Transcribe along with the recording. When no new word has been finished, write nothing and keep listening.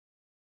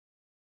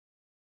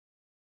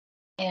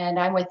and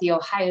I'm with the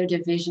Ohio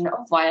Division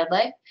of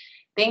Wildlife.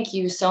 Thank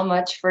you so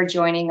much for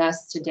joining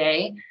us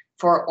today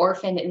for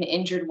Orphaned and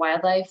Injured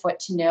Wildlife, What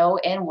to Know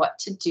and What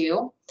to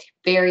Do.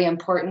 Very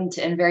important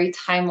and very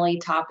timely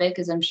topic,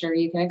 as I'm sure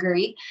you can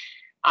agree.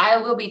 I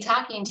will be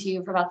talking to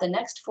you for about the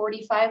next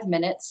 45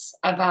 minutes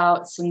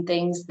about some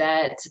things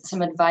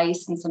some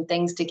advice and some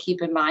things to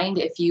keep in mind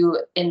if you,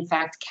 in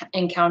fact,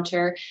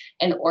 encounter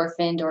an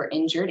orphaned or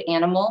injured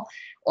animal,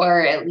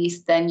 or at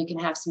least then you can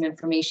have some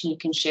information you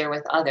can share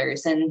with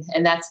others. And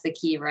that's the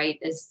key, right,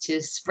 is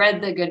to spread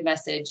the good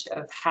message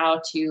of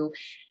how to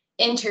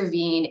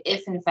intervene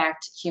if, in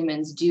fact,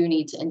 humans do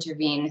need to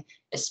intervene,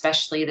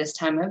 especially this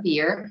time of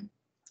year.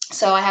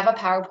 So I have a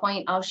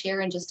PowerPoint I'll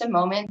share in just a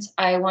moment.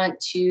 I want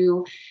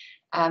to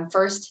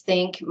first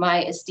thank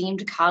my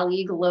esteemed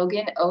colleague,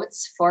 Logan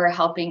Oates, for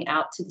helping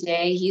out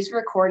today. He's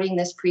recording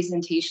this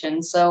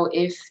presentation. So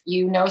if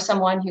you know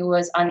someone who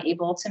was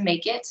unable to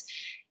make it,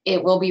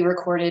 it will be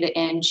recorded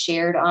and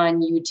shared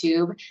on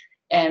YouTube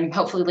and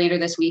hopefully later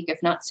this week,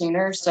 if not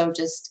sooner. So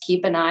just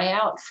keep an eye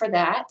out for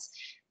that.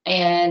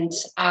 And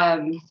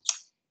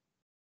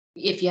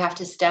if you have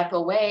to step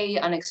away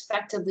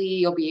unexpectedly,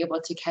 you'll be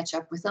able to catch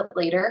up with it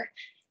later.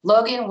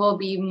 Logan will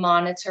be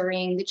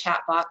monitoring the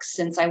chat box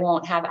since I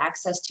won't have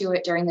access to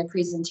it during the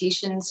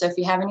presentation. So if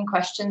you have any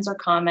questions or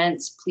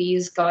comments,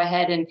 please go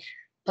ahead and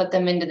put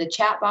them into the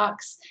chat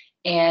box,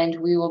 and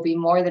we will be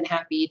more than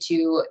happy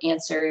to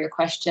answer your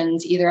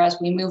questions either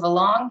as we move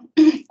along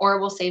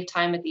or we'll save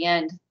time at the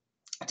end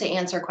to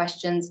answer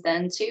questions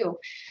then too.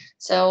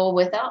 So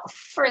without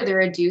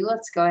further ado,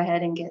 let's go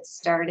ahead and get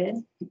started.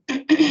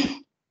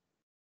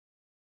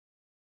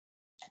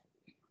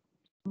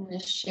 I'm going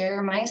to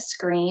share my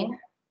screen.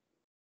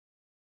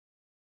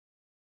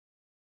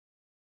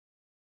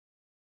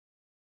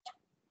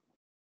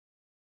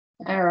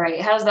 All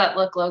right, how's that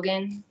look,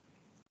 Logan?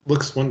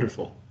 Looks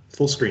wonderful.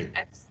 Full screen.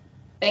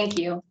 Thank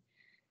you.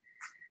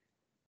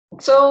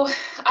 So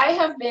I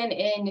have been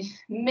in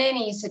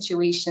many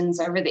situations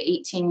over the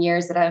 18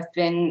 years that I've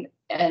been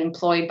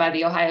employed by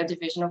the Ohio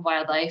Division of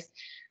Wildlife,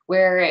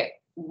 where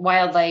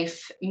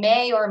wildlife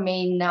may or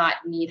may not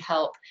need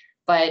help,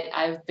 but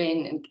I've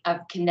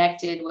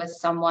connected with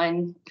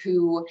someone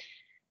who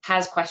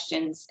has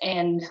questions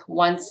and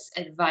wants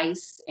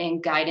advice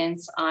and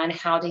guidance on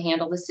how to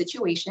handle the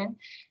situation.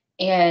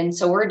 And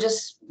so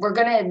we're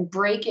going to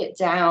break it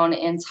down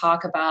and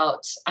talk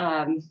about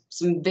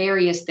some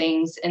various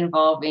things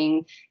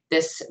involving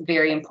this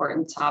very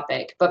important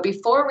topic. But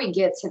before we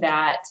get to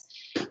that,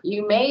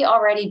 you may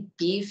already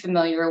be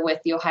familiar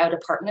with the Ohio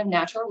Department of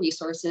Natural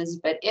Resources,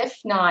 but if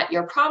not,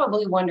 you're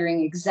probably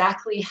wondering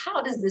exactly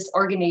how does this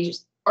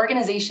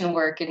organization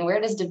work and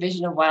where does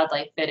Division of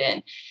Wildlife fit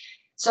in?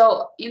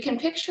 So you can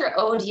picture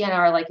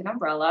OhioDNR like an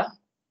umbrella.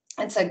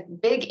 It's a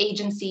big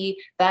agency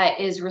that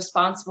is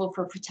responsible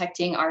for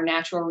protecting our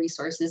natural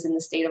resources in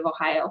the state of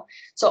Ohio.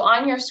 So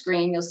on your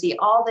screen, you'll see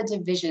all the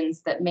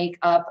divisions that make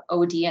up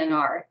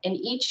OhioDNR, and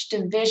each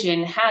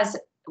division has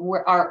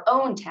our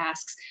own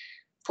tasks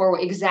for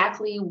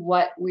exactly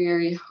what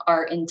we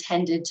are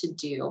intended to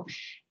do.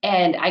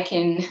 And I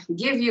can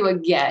give you a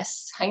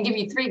guess. I can give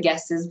you 3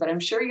 guesses, but I'm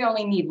sure you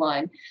only need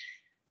one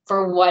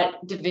for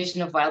what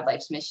Division of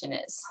Wildlife's mission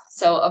is.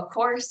 So of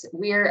course,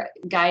 we're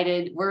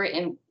guided,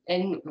 we're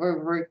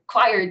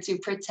required to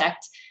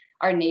protect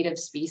our native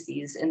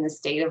species in the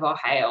state of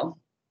Ohio.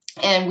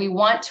 And we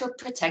want to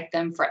protect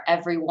them for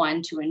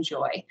everyone to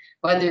enjoy,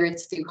 whether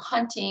it's through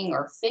hunting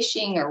or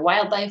fishing or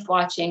wildlife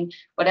watching,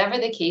 whatever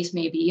the case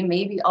may be,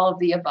 maybe all of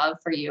the above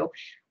for you.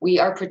 We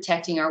are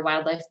protecting our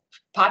wildlife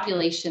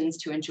populations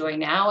to enjoy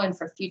now and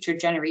for future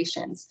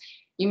generations.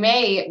 You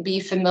may be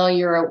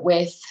familiar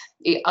with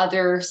the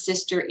other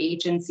sister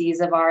agencies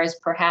of ours,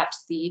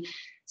 perhaps the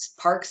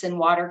Parks and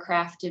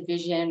Watercraft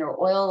Division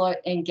or Oil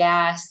and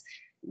Gas,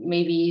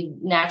 maybe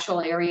natural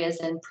areas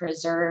and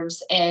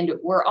preserves. And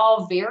we're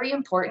all very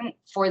important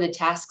for the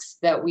tasks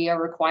that we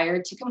are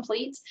required to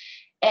complete.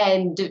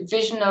 And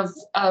Division of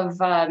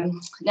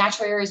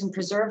Natural Areas and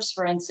Preserves,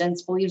 for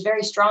instance, believes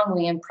very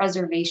strongly in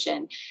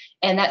preservation.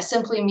 And that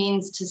simply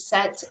means to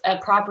set a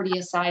property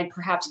aside,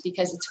 perhaps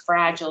because it's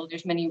fragile.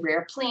 There's many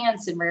rare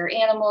plants and rare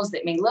animals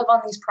that may live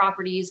on these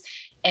properties,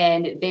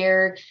 and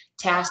they're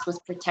tasked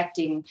with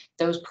protecting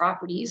those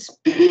properties.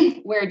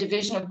 Where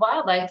Division of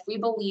Wildlife, we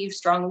believe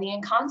strongly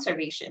in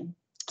conservation.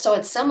 So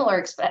it's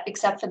similar,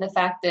 except for the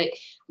fact that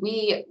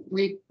we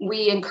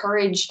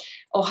encourage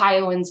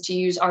Ohioans to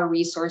use our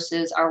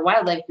resources, our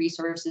wildlife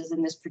resources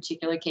in this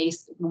particular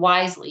case,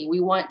 wisely. We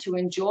want to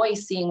enjoy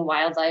seeing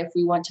wildlife.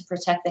 We want to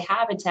protect the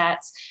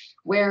habitats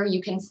where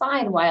you can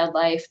find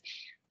wildlife,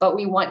 but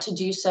we want to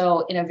do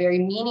so in a very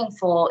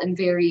meaningful and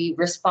very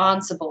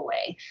responsible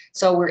way.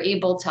 So we're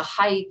able to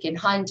hike and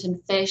hunt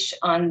and fish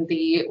on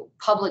the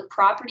public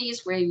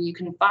properties where you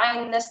can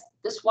find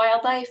this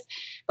wildlife,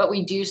 but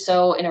we do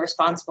so in a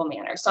responsible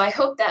manner. So I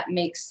hope that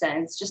makes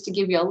sense, just to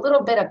give you a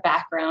little bit of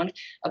background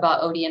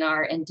about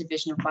ODNR and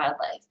Division of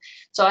Wildlife.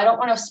 So I don't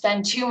want to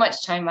spend too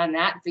much time on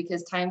that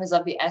because time is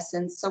of the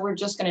essence. So we're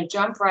just going to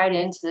jump right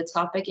into the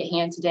topic at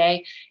hand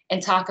today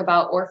and talk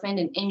about orphaned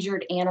and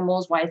injured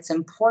animals, why it's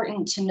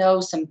important to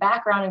know some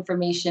background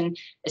information,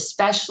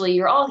 especially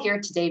you're all here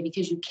today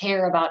because you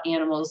care about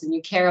animals and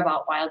you care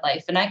about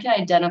wildlife. And I can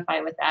identify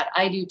with that.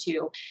 I do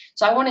too.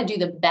 So I want to do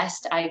the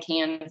best I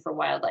can for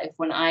wildlife.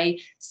 When I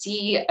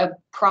see a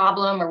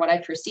problem or what I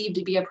perceive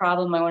to be a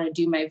problem, I want to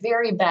do my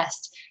very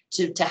best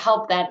to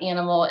help that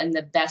animal in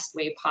the best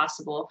way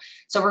possible.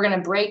 So we're going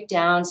to break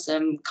down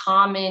some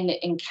common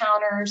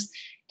encounters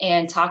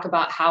and talk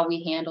about how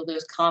we handle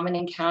those common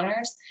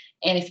encounters.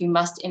 And if you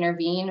must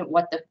intervene,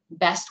 what the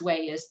best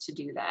way is to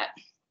do that.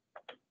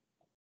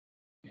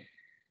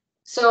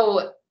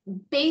 So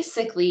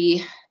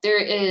basically, there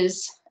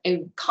is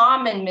a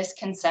common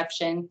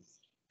misconception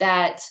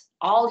that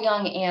all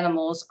young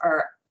animals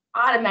are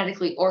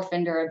automatically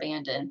orphaned or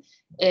abandoned.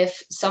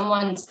 If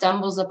someone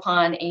stumbles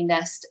upon a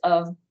nest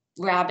of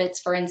rabbits,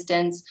 for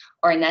instance,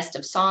 or a nest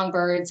of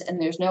songbirds, and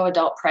there's no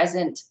adult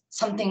present,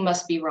 something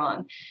must be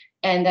wrong.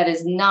 And that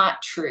is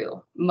not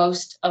true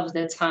most of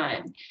the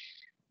time.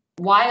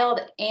 Wild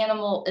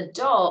animal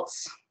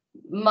adults,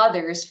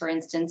 mothers, for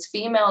instance,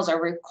 females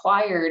are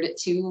required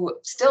to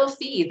still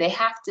feed. They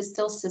have to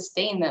still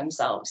sustain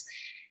themselves.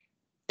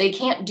 They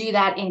can't do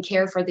that and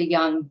care for the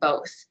young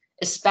both,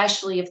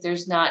 especially if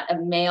there's not a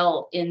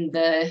male in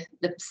the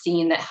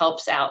scene that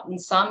helps out. In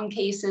some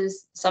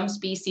cases, some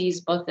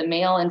species, both the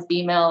male and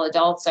female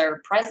adults are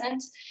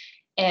present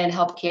and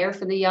help care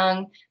for the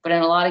young, but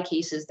in a lot of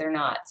cases they're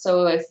not.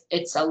 So if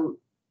it's a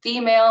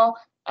female,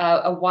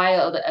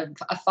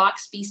 a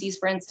fox species,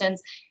 for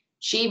instance,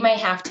 she may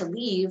have to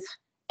leave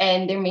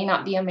and there may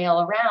not be a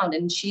male around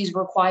and she's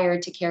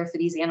required to care for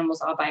these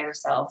animals all by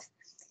herself.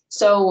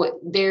 So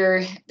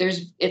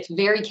it's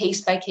very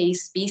case by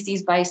case,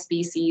 species by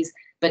species,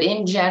 but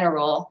in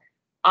general,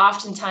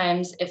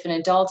 oftentimes if an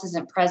adult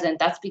isn't present,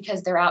 that's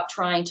because they're out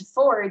trying to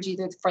forage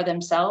either for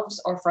themselves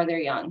or for their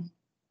young.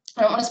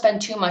 I don't want to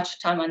spend too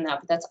much time on that,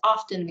 but that's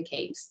often the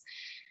case.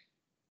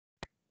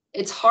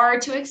 It's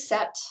hard to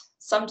accept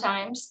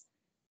sometimes,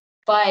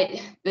 but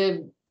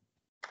the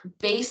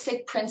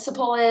basic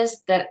principle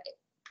is that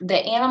the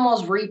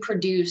animals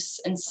reproduce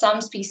in some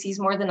species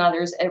more than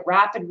others at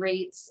rapid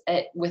rates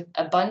with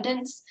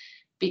abundance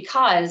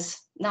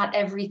because not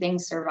everything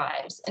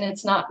survives and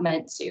it's not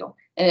meant to.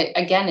 And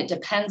again, it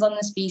depends on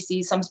the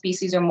species. Some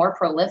species are more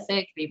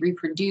prolific, they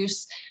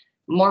reproduce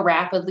more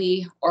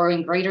rapidly or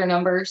in greater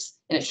numbers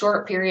in a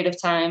short period of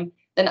time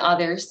than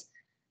others,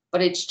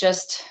 but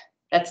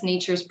that's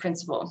nature's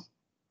principle,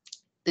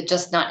 that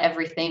just not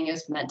everything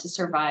is meant to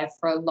survive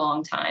for a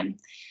long time.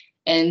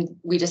 And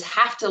we just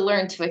have to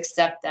learn to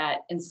accept that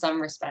in some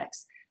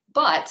respects.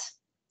 But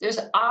there's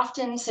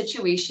often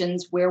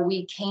situations where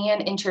we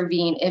can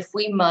intervene if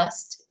we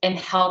must and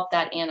help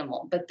that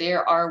animal. But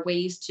there are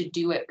ways to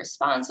do it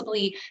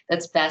responsibly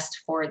that's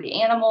best for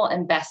the animal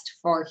and best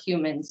for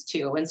humans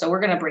too. And so we're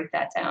going to break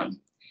that down.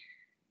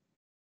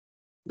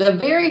 The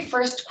very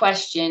first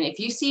question, if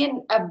you see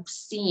a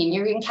scene,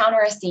 you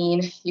encounter a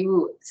scene,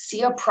 you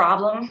see a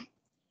problem,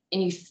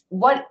 and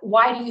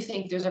why do you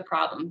think there's a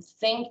problem?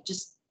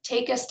 Just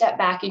take a step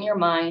back in your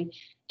mind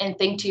and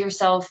think to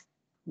yourself,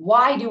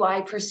 why do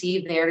I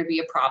perceive there to be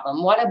a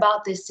problem? What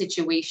about this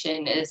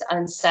situation is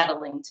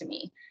unsettling to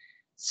me?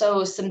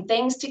 So some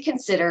things to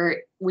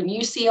consider when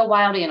you see a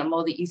wild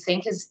animal that you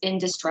think is in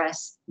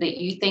distress, that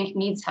you think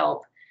needs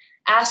help,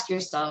 ask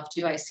yourself,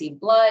 do I see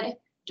blood?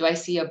 Do I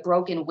see a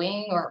broken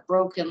wing or a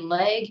broken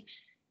leg?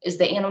 Is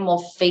the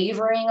animal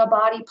favoring a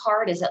body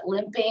part? Is it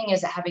limping?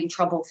 Is it having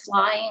trouble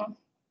flying?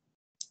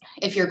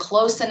 If you're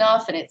close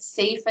enough and it's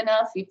safe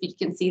enough, if you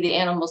can see the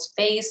animal's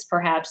face,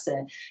 perhaps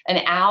an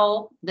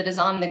owl that is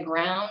on the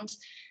ground.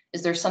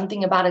 Is there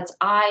something about its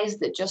eyes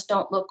that just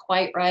don't look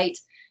quite right?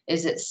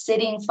 Is it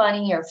sitting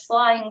funny or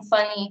flying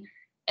funny?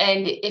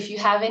 And if you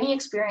have any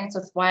experience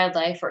with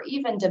wildlife or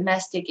even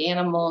domestic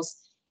animals,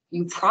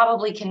 you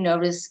probably can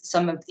notice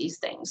some of these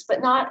things,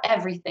 but not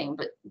everything.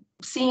 But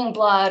seeing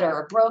blood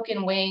or a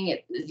broken wing,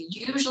 it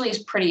usually is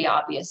pretty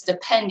obvious,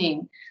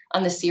 depending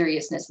on the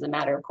seriousness of the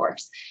matter, of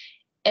course.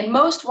 And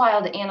most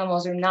wild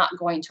animals are not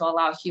going to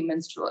allow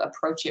humans to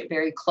approach it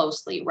very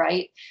closely,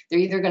 right? They're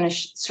either going to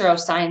show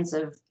signs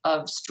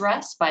of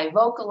stress by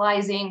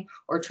vocalizing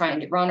or trying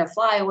to run or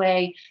fly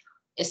away,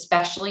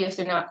 especially if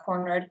they're not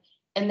cornered.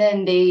 And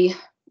then they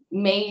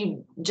may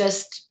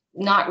just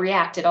not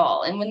react at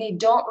all. And when they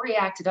don't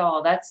react at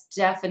all, that's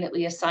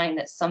definitely a sign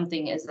that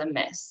something is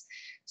amiss.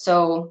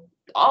 So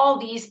all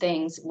these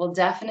things will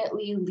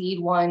definitely lead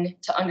one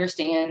to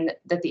understand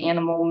that the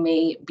animal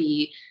may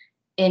be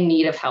in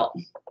need of help.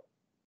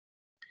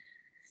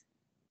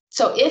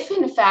 So if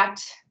in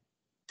fact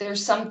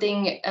there's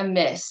something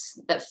amiss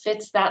that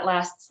fits that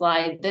last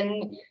slide,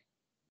 then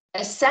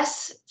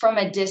assess from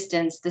a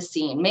distance the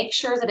scene. Make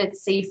sure that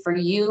it's safe for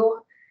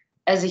you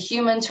as a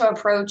human to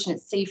approach and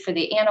it's safe for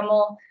the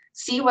animal.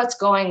 See what's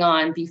going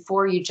on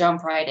before you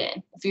jump right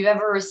in. If you've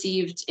ever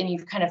received any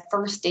kind of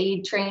first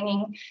aid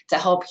training to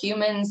help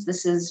humans,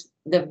 this is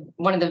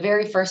one of the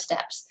very first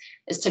steps,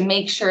 is to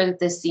make sure that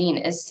the scene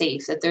is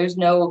safe, that there's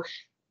no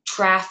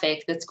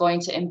traffic that's going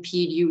to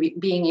impede you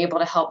being able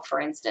to help, for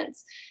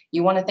instance.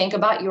 You want to think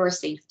about your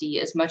safety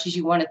as much as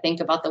you want to think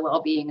about the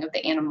well-being of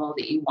the animal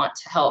that you want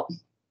to help.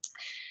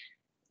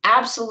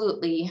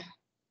 Absolutely.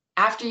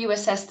 After you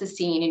assess the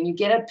scene and you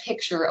get a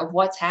picture of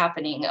what's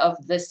happening,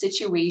 of the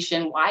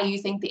situation, why you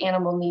think the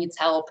animal needs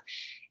help,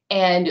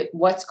 and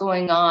what's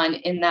going on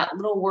in that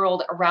little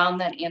world around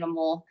that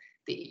animal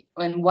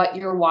and what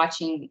you're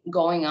watching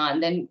going on,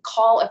 then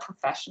call a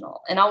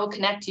professional. And I will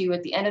connect you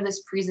at the end of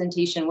this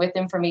presentation with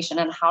information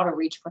on how to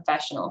reach a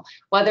professional,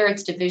 whether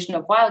it's Division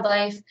of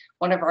Wildlife,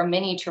 one of our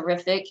many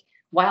terrific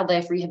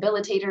wildlife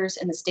rehabilitators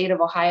in the state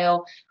of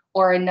Ohio,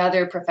 or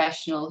another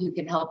professional who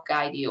can help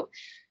guide you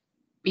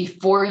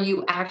before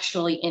you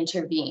actually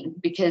intervene,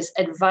 because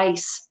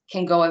advice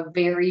can go a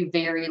very,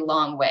 very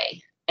long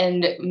way.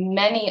 And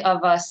many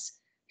of us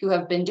who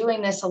have been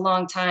doing this a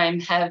long time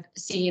have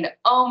seen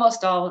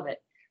almost all of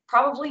it.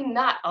 Probably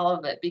not all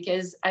of it,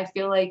 because I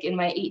feel like in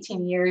my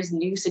 18 years,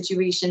 new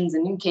situations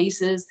and new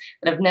cases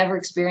that I've never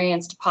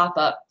experienced pop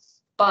up.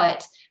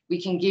 But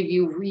we can give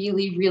you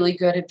really, really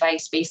good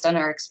advice based on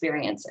our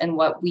experience and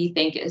what we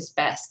think is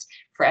best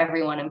for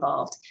everyone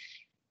involved.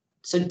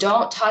 So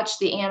don't touch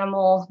the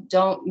animal,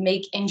 don't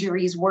make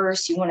injuries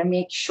worse. You want to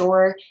make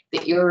sure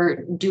that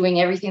you're doing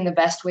everything the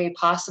best way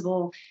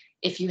possible.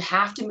 If you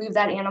have to move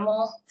that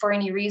animal for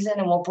any reason,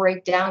 and we'll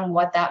break down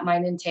what that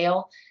might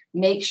entail,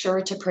 make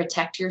sure to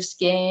protect your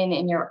skin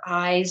and your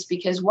eyes,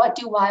 because what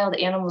do wild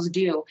animals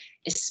do,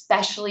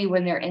 especially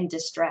when they're in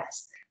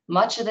distress?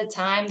 Much of the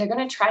time, they're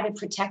going to try to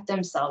protect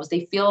themselves.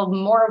 They feel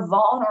more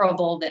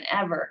vulnerable than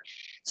ever.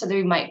 So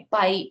they might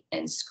bite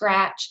and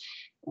scratch.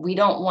 We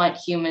don't want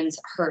humans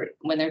hurt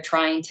when they're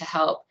trying to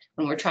help,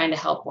 when we're trying to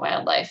help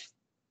wildlife.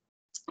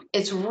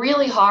 It's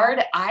really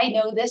hard, I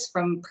know this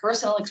from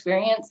personal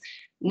experience,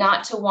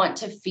 not to want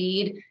to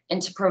feed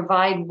and to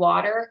provide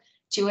water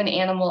to an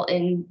animal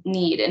in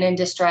need and in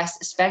distress,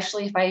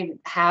 especially if I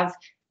have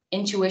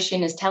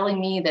intuition is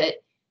telling me that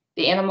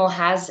the animal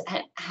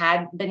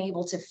had been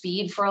able to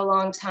feed for a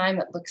long time.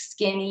 It looks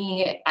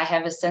skinny. I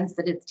have a sense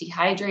that it's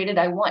dehydrated.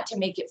 I want to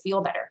make it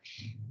feel better.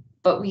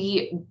 But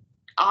we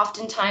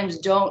oftentimes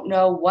don't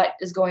know what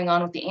is going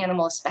on with the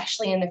animal,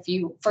 especially in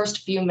the first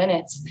few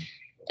minutes.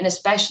 And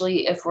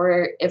especially if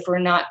we're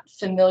not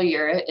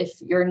familiar, if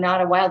you're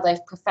not a wildlife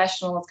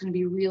professional, it's going to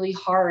be really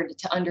hard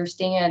to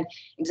understand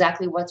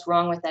exactly what's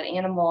wrong with that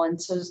animal.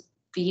 And so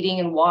feeding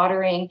and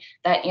watering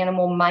that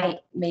animal might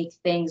make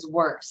things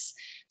worse.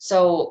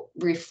 So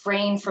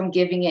refrain from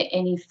giving it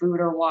any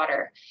food or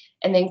water,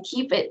 and then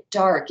keep it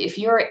dark. If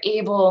you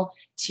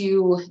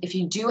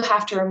do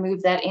have to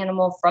remove that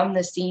animal from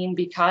the scene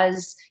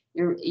because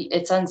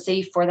it's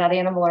unsafe for that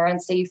animal or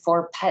unsafe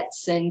for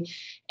pets and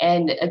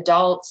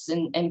adults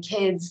and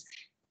kids,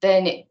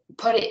 then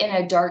put it in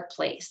a dark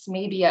place,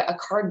 maybe a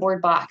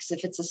cardboard box.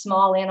 If it's a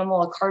small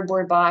animal, a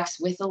cardboard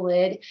box with a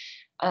lid,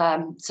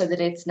 so that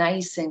it's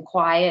nice and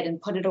quiet,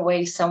 and put it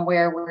away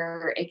somewhere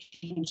where it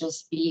can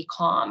just be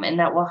calm, and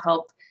that will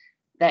help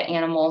that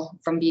animal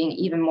from being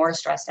even more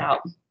stressed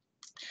out.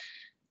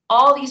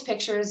 All these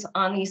pictures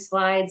on these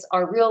slides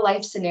are real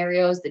life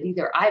scenarios that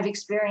either I've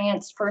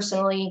experienced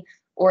personally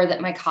or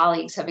that my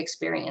colleagues have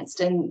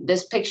experienced. And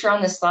this picture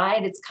on the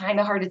slide, it's kind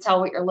of hard to tell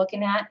what you're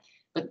looking at,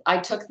 but I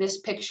took this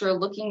picture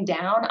looking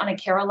down on a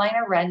Carolina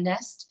wren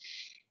nest,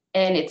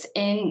 and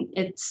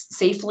it's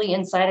safely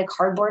inside a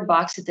cardboard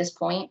box at this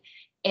point.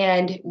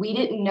 And we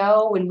didn't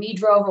know when we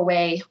drove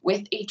away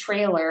with a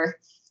trailer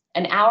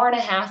an hour and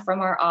a half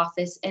from our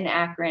office in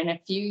Akron a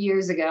few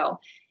years ago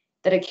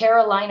that a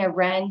Carolina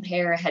wren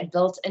pair had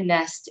built a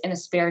nest in a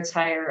spare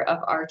tire of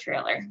our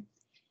trailer.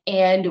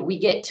 And we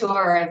get to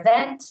our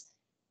event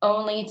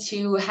only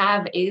to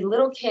have a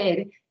little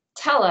kid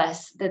tell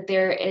us that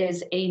there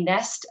is a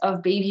nest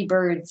of baby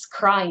birds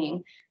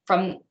crying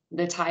from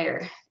the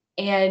tire.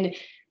 And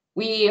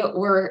we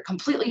were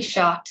completely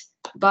shocked,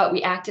 but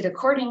we acted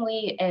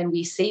accordingly, and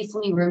we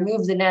safely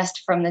removed the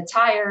nest from the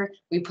tire.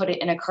 We put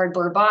it in a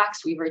cardboard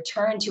box. We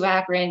returned to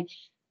Akron,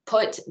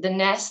 put the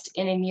nest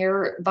in a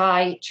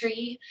nearby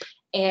tree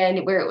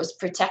and where it was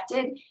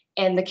protected.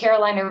 And the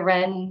Carolina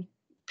wren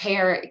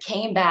pair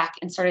came back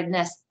and started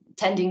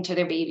tending to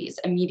their babies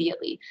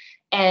immediately.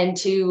 And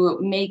to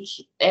make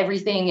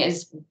everything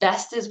as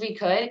best as we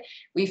could,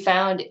 we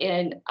found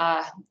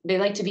they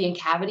like to be in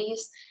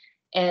cavities.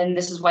 And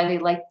this is why they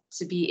like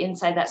to be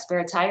inside that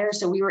spare tire.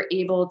 So we were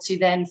able to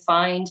then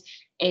find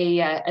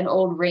an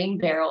old rain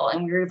barrel,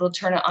 and we were able to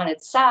turn it on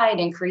its side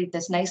and create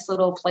this nice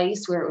little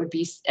place where it would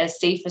be as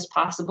safe as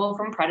possible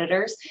from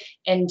predators,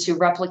 and to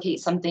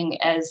replicate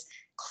something as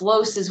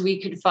close as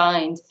we could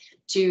find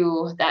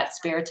to that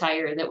spare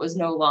tire that was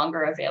no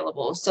longer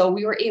available. So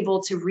we were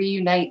able to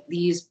reunite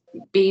these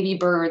baby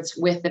birds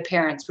with the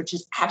parents, which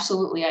is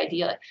absolutely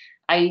ideal.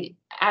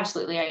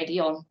 Absolutely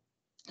ideal.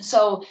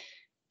 So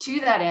To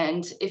that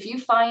end, if you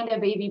find a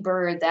baby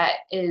bird that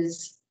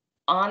is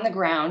on the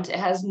ground, it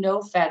has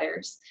no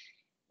feathers,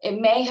 it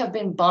may have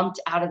been bumped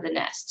out of the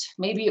nest.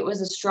 Maybe it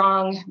was a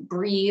strong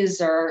breeze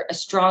or a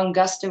strong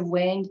gust of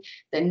wind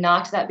that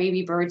knocked that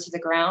baby bird to the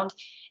ground.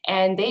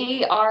 And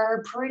they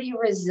are pretty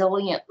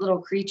resilient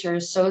little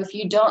creatures. So if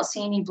you don't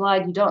see any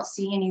blood, you don't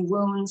see any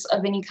wounds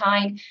of any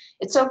kind,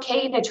 it's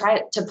okay to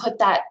try to put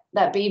that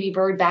baby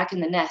bird back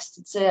in the nest.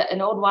 It's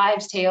an old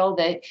wives' tale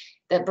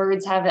that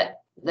birds have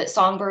that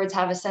songbirds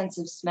have a sense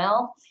of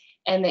smell,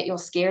 and that you'll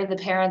scare the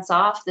parents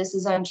off. This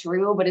is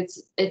untrue, but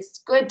it's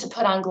good to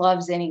put on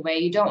gloves anyway.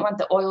 You don't want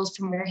the oils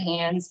from your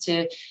hands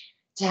to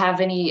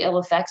have any ill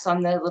effects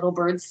on the little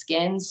bird's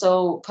skin.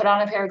 So put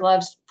on a pair of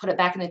gloves, put it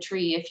back in the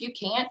tree. If you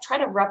can't, try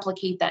to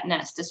replicate that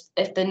nest.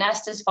 If the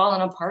nest is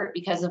fallen apart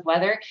because of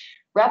weather,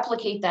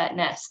 replicate that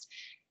nest.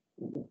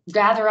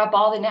 Gather up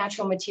all the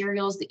natural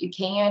materials that you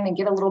can and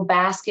get a little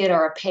basket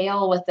or a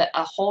pail with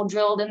a hole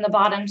drilled in the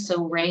bottom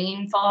so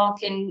rainfall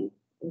can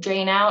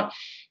drain out,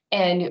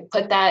 and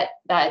put that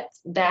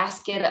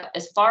basket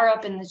as far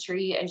up in the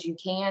tree as you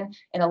can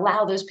and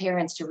allow those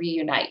parents to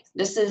reunite.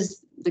 This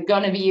is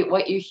going to be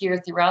what you hear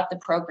throughout the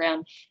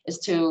program, is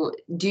to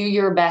do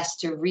your best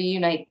to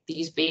reunite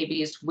these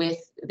babies with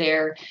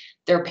their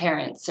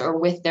parents or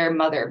with their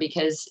mother,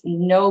 because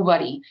no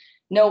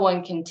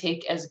one can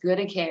take as good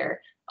a care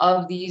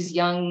of these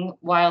young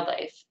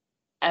wildlife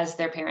as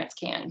their parents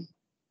can.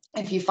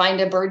 If you find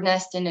a bird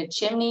nest in a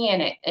chimney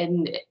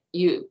and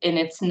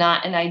it's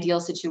not an ideal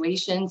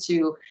situation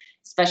to,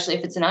 especially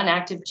if it's an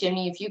inactive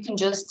chimney, if you can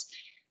just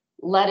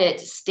let it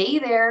stay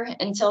there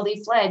until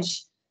they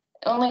fledge,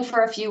 only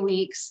for a few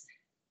weeks,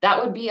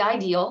 that would be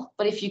ideal.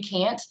 But if you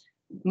can't,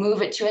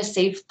 move it to a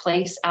safe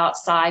place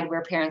outside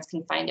where parents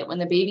can find it. When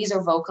the babies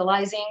are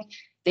vocalizing,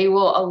 they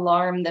will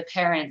alarm the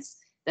parents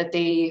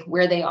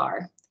where they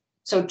are.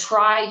 So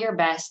try your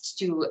best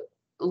to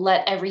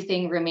let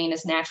everything remain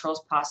as natural as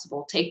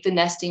possible. Take the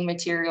nesting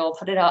material,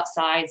 put it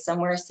outside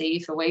somewhere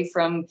safe, away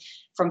from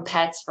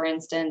pets, for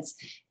instance,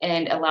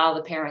 and allow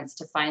the parents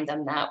to find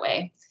them that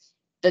way.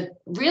 The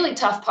really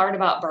tough part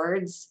about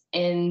birds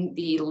in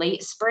the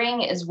late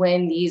spring is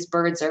when these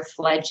birds are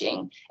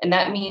fledging. And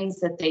that means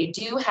that they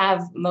do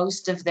have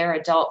most of their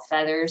adult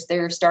feathers.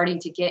 They're starting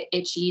to get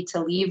itchy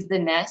to leave the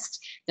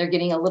nest. They're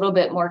getting a little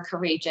bit more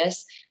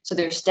courageous. So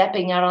they're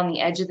stepping out on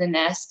the edge of the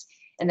nest.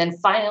 And then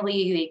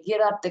finally, they get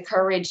up the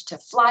courage to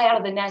fly out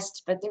of the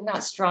nest, but they're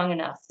not strong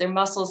enough. Their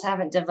muscles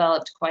haven't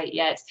developed quite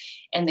yet,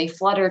 and they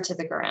flutter to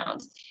the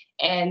ground.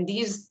 And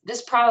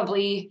this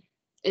probably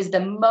is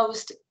the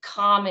most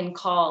common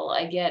call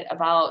I get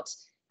about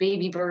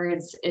baby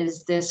birds,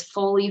 is this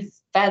fully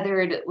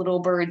feathered little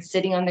bird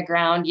sitting on the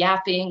ground,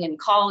 yapping and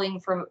calling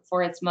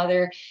for its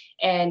mother,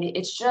 and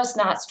it's just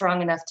not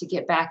strong enough to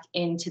get back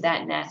into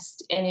that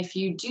nest. And if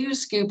you do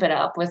scoop it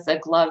up with a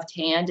gloved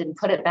hand and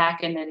put it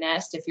back in the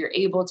nest, if you're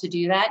able to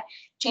do that,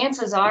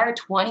 chances are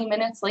 20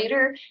 minutes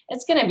later,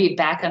 it's going to be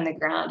back on the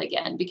ground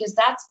again, because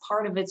that's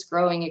part of its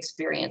growing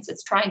experience.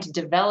 It's trying to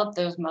develop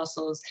those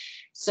muscles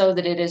so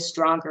that it is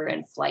stronger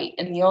in flight.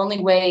 And the only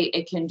way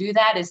it can do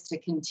that is to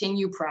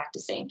continue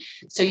practicing.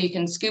 So you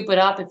can scoop it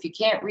up. If you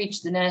can't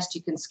reach the nest,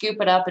 you can scoop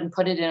it up and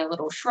put it in a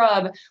little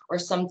shrub or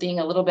something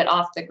a little bit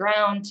off the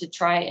ground to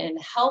try and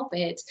help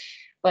it.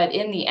 But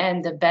in the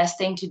end, the best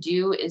thing to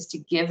do is to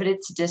give it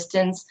its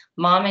distance.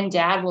 Mom and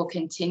dad will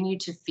continue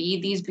to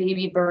feed these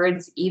baby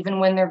birds even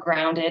when they're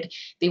grounded.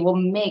 They will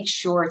make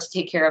sure to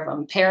take care of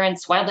them.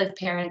 Parents, wildlife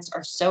parents,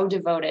 are so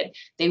devoted.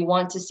 They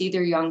want to see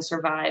their young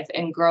survive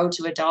and grow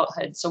to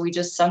adulthood. So we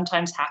just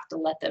sometimes have to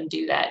let them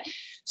do that.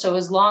 So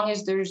as long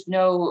as there's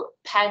no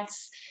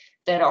pets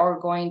that are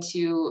going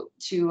to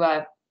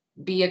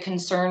be a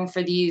concern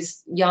for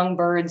these young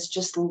birds,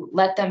 just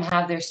let them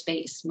have their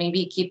space.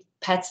 Maybe keep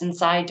pets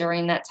inside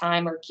during that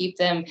time, or keep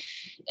them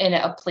in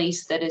a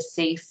place that is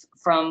safe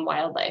from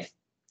wildlife.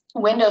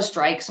 Window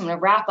strikes. I'm going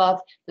to wrap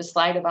up the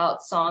slide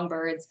about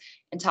songbirds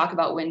and talk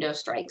about window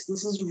strikes.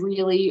 This is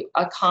really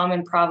a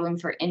common problem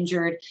for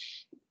injured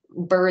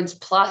birds,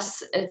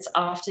 plus it's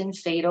often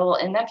fatal,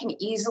 and that can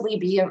easily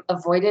be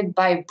avoided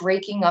by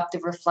breaking up the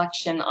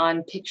reflection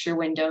on picture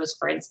windows,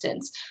 for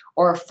instance,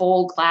 or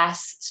full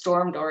glass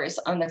storm doors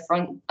on the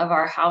front of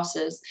our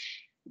houses.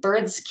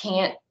 Birds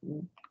can't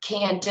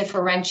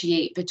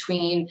differentiate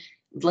between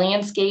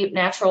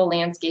natural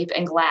landscape,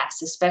 and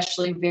glass,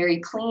 especially very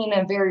clean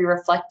and very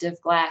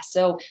reflective glass.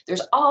 So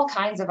there's all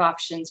kinds of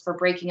options for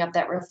breaking up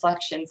that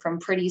reflection, from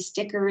pretty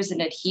stickers and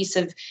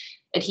adhesives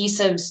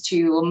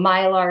to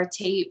mylar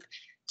tape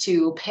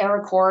to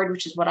paracord,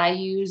 which is what I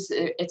use.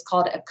 It's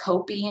called a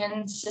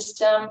copian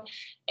system,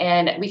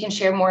 and we can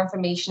share more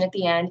information at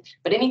the end.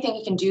 But anything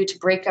you can do to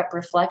break up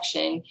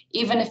reflection,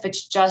 even if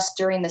it's just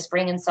during the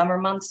spring and summer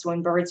months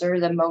when birds are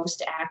the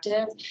most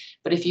active.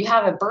 But if you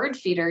have a bird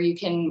feeder, you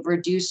can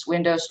reduce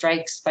window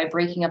strikes by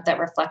breaking up that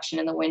reflection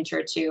in the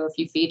winter too, if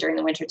you feed during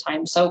the winter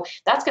time. So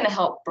that's going to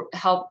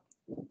help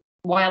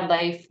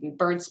wildlife,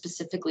 birds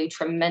specifically,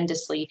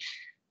 tremendously,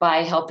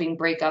 by helping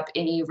break up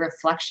any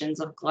reflections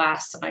of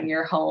glass on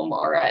your home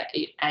or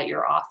at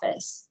your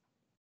office.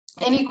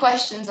 Any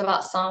questions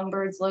about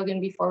songbirds, Logan,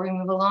 before we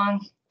move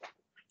along?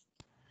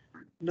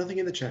 Nothing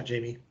in the chat,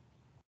 Jamey.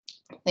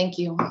 Thank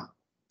you.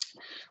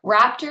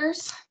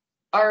 Raptors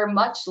are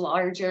much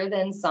larger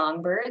than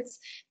songbirds.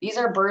 These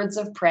are birds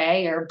of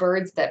prey, or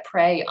birds that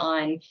prey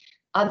on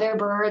other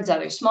birds,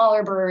 other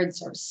smaller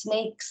birds, or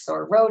snakes,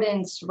 or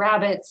rodents,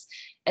 rabbits,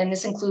 and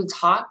this includes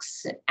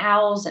hawks, and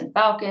owls, and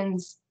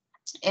falcons.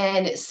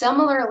 And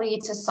similarly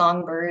to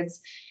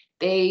songbirds,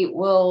 they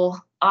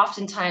will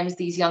oftentimes,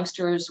 these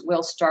youngsters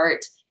will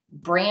start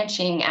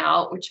branching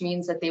out, which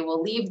means that they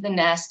will leave the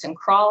nest and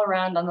crawl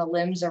around on the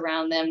limbs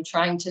around them,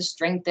 trying to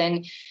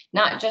strengthen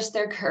not just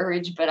their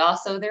courage, but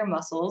also their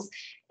muscles.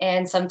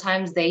 And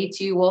sometimes they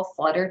too will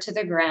flutter to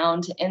the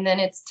ground, and then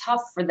it's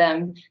tough for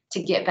them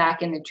to get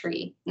back in the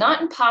tree.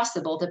 Not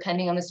impossible,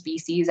 depending on the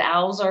species.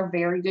 Owls are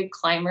very good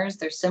climbers.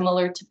 They're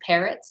similar to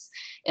parrots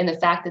in the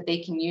fact that they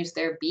can use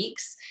their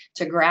beaks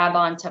to grab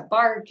onto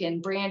bark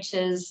and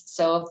branches.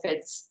 So if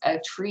it's a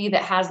tree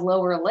that has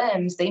lower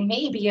limbs, they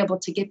may be able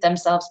to get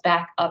themselves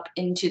back up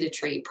into the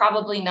tree.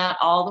 Probably not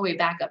all the way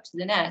back up to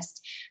the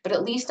nest, but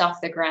at least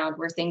off the ground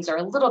where things are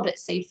a little bit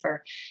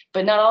safer.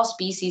 But not all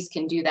species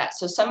can do that.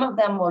 So some of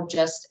them will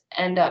just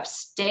end up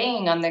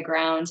staying on the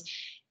ground,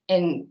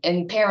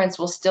 and parents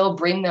will still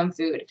bring them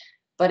food.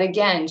 But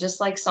again,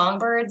 just like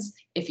songbirds,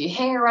 if you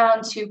hang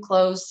around too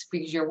close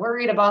because you're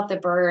worried about the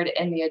bird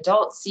and the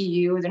adults see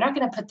you, they're not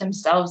going to put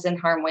themselves in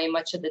harm's way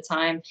much of the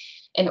time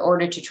in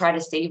order to try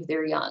to save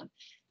their young.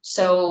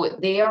 So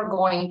they are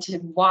going to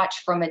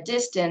watch from a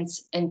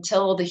distance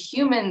until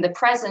the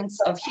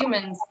presence of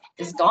humans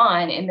is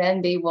gone, and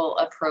then they will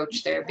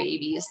approach their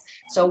babies.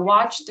 So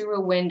watch through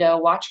a window,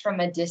 watch from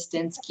a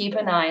distance, keep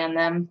an eye on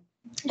them,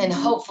 and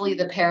hopefully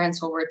the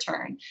parents will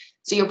return.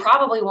 So you're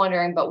probably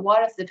wondering, but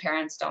what if the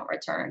parents don't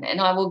return?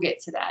 And I will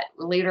get to that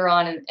later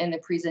on in the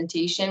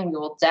presentation. We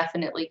will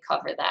definitely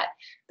cover that.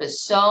 But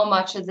so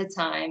much of the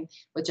time,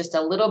 with just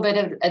a little bit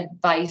of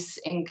advice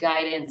and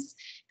guidance,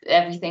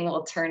 everything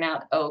will turn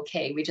out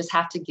okay. We just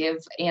have to give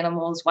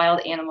wild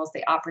animals,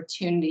 the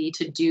opportunity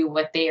to do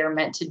what they are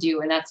meant to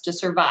do, and that's to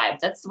survive.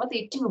 That's what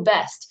they do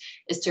best,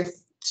 is to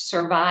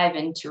survive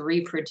and to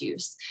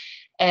reproduce.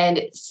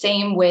 And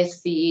same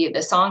with the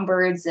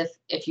songbirds.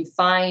 If you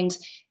find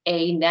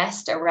a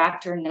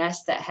raptor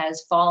nest that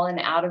has fallen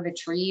out of a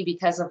tree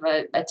because of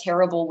a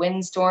terrible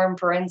windstorm,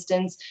 for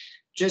instance,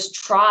 just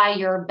try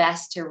your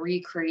best to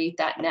recreate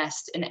that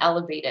nest and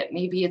elevate it.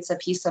 Maybe it's a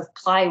piece of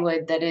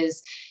plywood that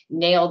is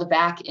nailed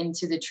back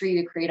into the tree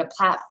to create a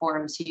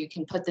platform so you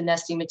can put the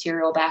nesting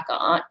material back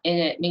on in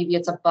it. Maybe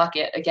it's a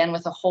bucket, again,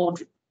 with a hole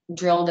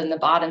drilled in the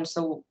bottom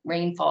so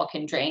rainfall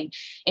can drain.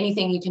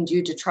 Anything you can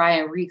do to try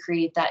and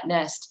recreate that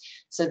nest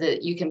so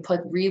that you can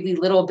put really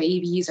little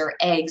babies or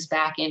eggs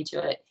back into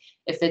it.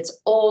 If it's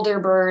older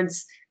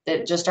birds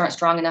that just aren't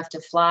strong enough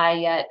to fly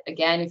yet,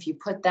 again, if you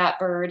put that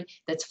bird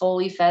that's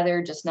fully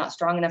feathered, just not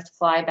strong enough to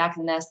fly back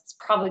in the nest, it's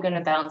probably going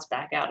to bounce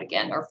back out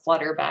again or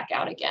flutter back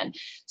out again.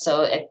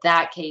 So at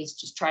that case,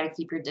 just try to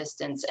keep your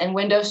distance. And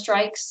window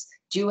strikes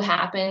do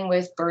happen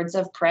with birds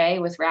of prey,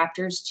 with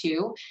raptors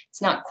too.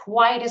 It's not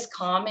quite as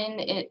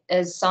common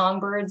as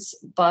songbirds,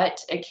 but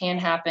it can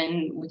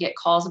happen. We get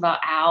calls about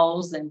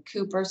owls and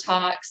Cooper's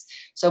hawks.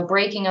 So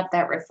breaking up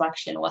that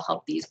reflection will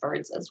help these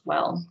birds as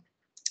well.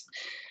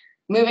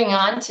 Moving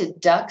on to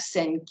ducks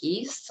and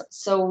geese.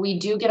 So we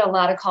do get a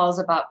lot of calls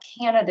about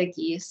Canada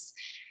geese,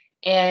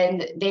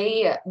 and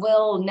they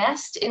will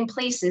nest in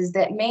places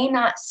that may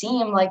not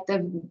seem like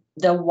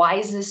the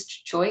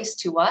wisest choice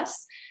to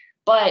us.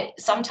 But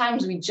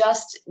sometimes we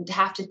just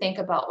have to think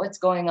about what's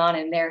going on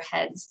in their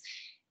heads.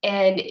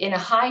 And in a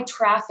high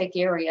traffic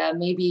area,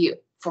 maybe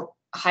for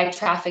high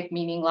traffic,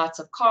 meaning lots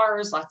of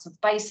cars, lots of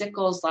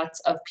bicycles,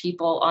 lots of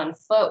people on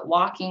foot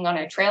walking on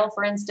a trail,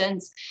 for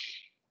instance,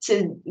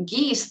 to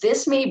geese,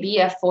 this may be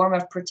a form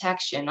of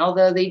protection,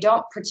 although they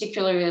don't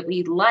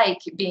particularly like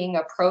being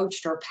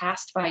approached or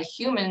passed by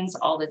humans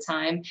all the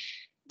time.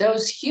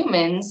 Those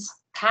humans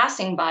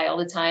passing by all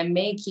the time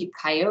may keep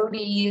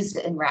coyotes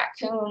and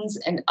raccoons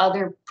and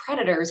other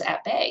predators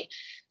at bay.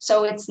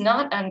 So it's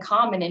not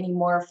uncommon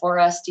anymore for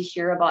us to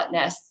hear about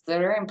nests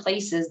that are in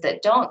places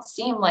that don't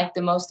seem like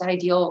the most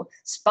ideal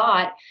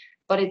spot,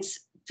 but it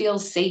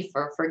feels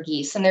safer for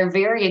geese. And they're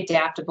very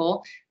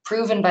adaptable,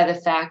 proven by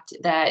the fact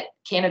that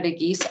Canada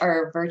geese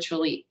are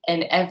virtually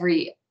in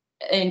every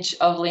inch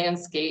of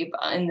landscape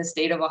in the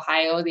state of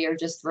Ohio. They are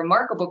just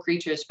remarkable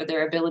creatures for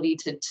their ability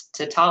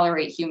to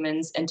tolerate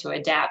humans and to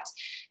adapt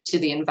to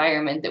the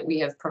environment that we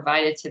have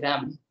provided to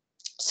them.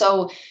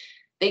 So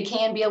they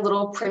can be a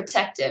little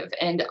protective,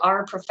 and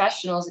our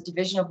professionals at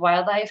Division of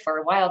Wildlife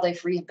or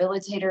wildlife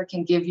rehabilitator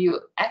can give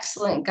you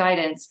excellent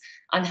guidance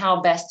on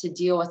how best to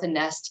deal with a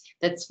nest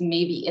that's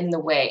maybe in the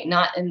way,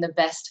 not in the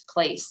best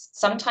place.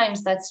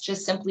 Sometimes that's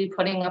just simply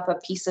putting up a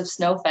piece of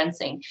snow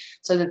fencing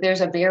so that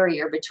there's a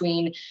barrier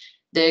between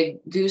the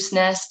goose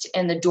nest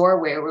and the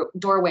doorway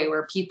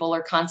where people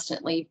are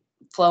constantly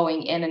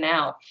flowing in and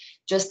out.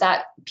 Just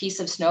that piece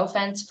of snow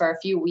fence for a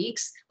few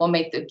weeks will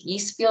make the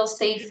geese feel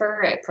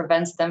safer. It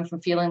prevents them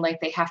from feeling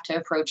like they have to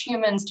approach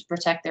humans to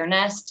protect their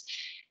nest.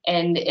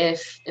 And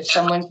if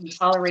someone can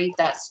tolerate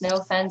that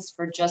snow fence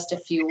for just a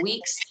few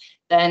weeks,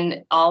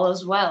 then all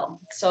is well.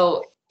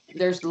 So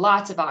there's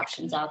lots of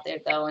options out there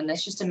though, and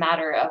it's just a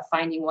matter of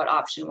finding what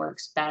option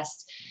works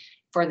best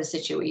for the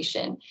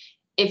situation.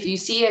 If you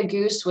see a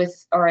goose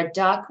or a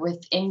duck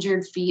with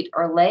injured feet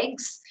or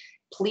legs,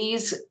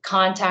 please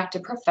contact a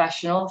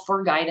professional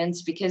for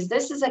guidance, because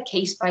this is a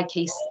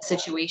case-by-case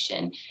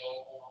situation.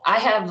 I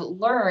have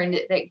learned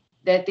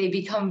that they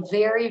become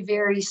very,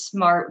 very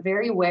smart,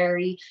 very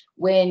wary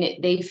when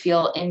they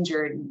feel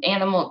injured,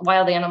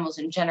 wild animals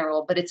in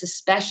general, but it's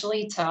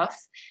especially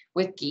tough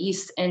with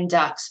geese and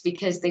ducks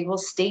because they will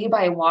stay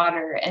by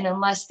water, and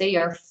unless they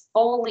are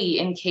fully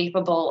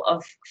incapable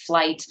of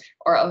flight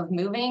or of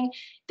moving,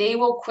 they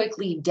will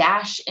quickly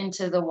dash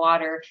into the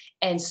water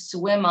and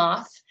swim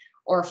off,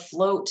 or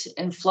float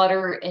and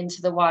flutter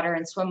into the water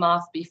and swim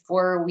off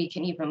before we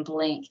can even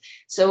blink.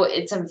 So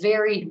it's a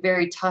very,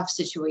 very tough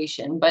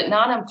situation, but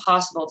not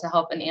impossible to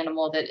help an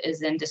animal that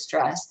is in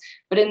distress.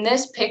 But in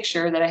this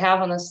picture that I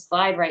have on the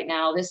slide right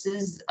now, this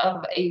is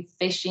of a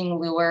fishing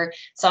lure.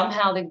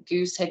 Somehow the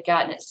goose had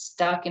gotten it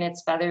stuck in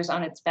its feathers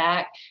on its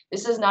back.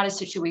 This is not a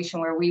situation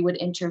where we would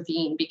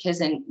intervene,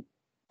 because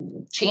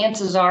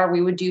chances are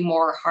we would do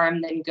more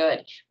harm than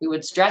good. We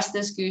would stress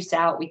this goose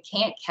out. We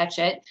can't catch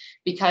it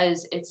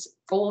because it's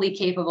fully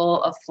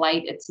capable of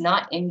flight. It's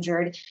not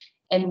injured.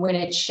 And when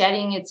it's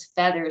shedding its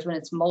feathers, when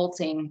it's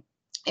molting,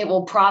 the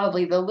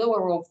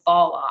lure will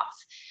fall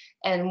off.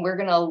 And we're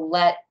going to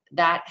let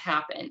that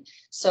happen.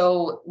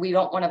 So we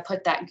don't want to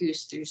put that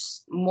goose through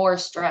more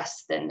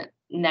stress than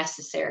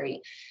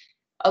necessary.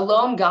 A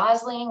lone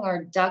gosling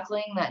or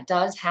duckling, that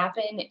does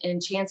happen,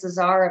 and chances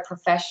are a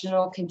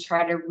professional can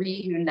try to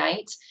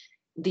reunite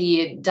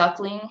the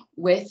gosling,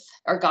 with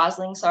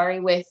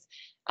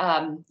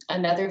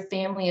another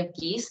family of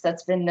geese.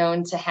 That's been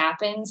known to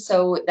happen.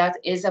 So that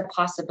is a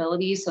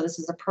possibility. So this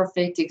is a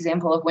perfect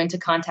example of when to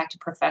contact a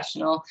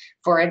professional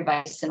for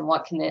advice and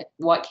what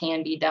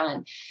can be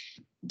done.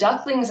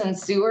 Ducklings and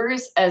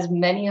sewers, as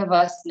many of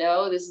us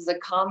know, this is a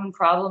common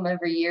problem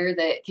every year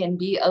that can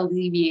be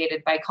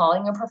alleviated by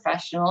calling a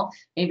professional,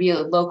 maybe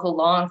a local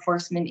law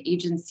enforcement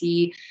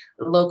agency,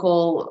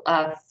 local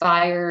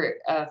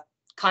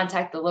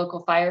contact the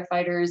local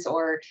firefighters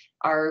or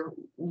our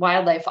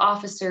wildlife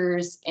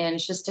officers. And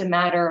it's just a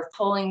matter of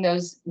pulling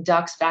those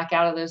ducks back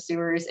out of those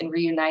sewers and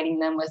reuniting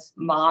them with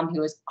mom,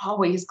 who is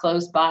always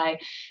close by,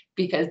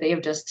 because they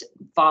have just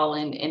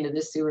fallen into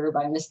the sewer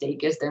by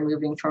mistake as they're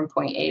moving from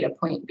point A to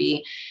point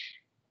B.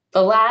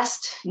 The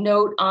last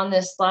note on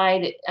this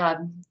slide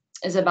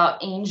is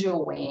about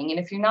angel wing. And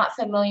if you're not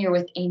familiar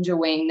with angel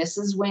wing, this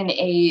is when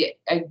a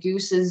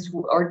goose's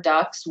or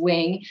duck's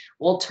wing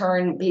will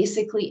turn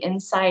basically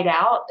inside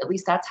out. At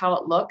least that's how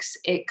it looks.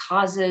 It's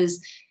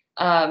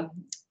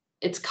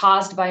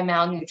caused by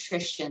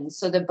malnutrition.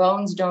 So the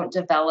bones don't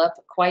develop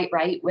quite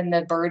right when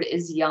the bird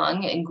is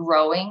young and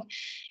growing.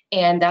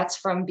 And that's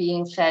from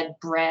being fed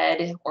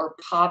bread or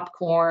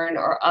popcorn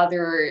or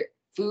other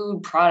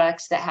food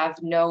products that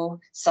have no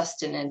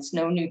sustenance,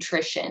 no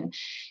nutrition.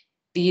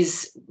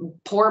 These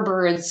poor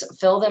birds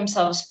fill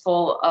themselves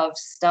full of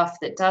stuff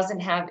that doesn't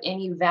have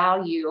any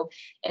value,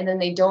 and then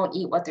they don't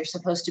eat what they're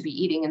supposed to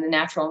be eating in the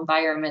natural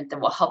environment that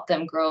will help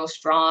them grow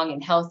strong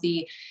and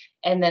healthy,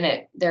 and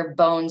then their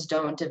bones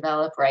don't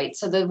develop right.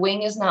 So the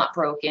wing is not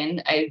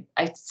broken. I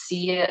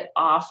see it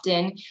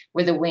often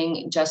where the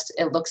wing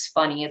it looks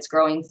funny, it's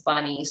growing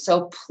funny.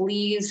 So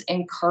please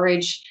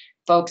encourage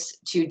folks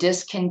to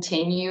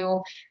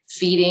discontinue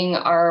feeding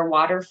our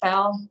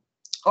waterfowl.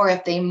 Or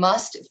if they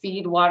must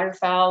feed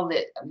waterfowl,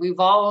 that we've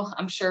all,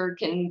 I'm sure,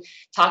 can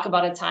talk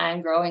about a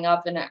time growing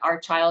up in our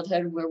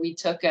childhood where we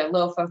took a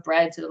loaf of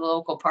bread to the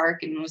local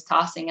park and was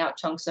tossing out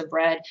chunks of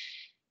bread.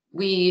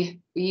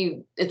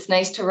 It's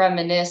nice to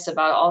reminisce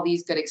about all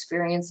these good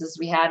experiences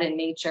we had in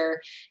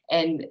nature,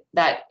 and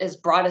that has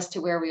brought us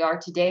to where we are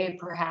today,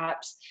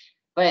 perhaps.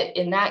 But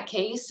in that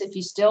case, if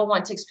you still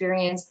want to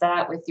experience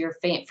that with your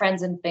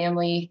friends and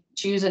family,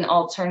 choose an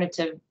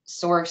alternative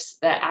source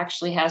that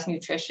actually has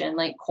nutrition,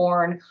 like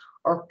corn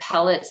or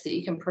pellets that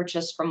you can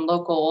purchase from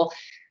local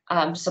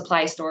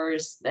supply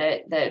stores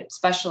that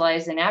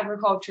specialize in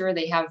agriculture.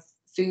 They have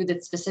food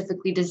that's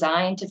specifically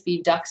designed to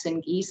feed ducks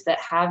and geese that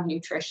have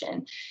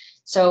nutrition.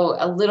 So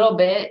a little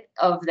bit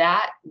of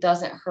that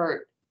doesn't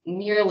hurt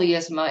nearly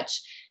as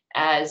much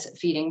as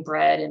feeding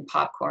bread and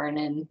popcorn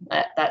and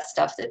that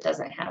stuff that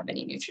doesn't have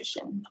any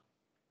nutrition.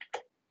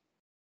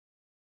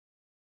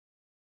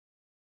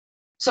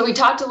 So we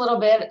talked a little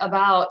bit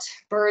about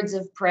birds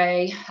of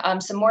prey.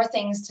 Some more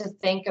things to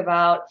think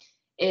about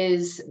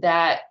is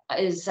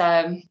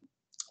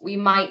we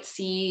might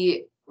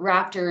see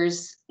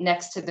raptors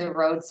next to the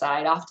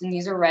roadside. Often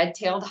these are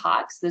red-tailed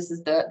hawks. This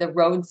is the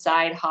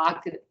roadside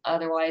hawk,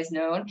 otherwise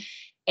known.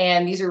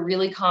 And these are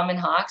really common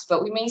hawks,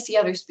 but we may see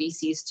other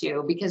species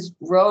too, because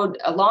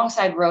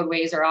alongside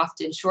roadways are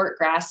often short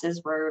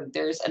grasses where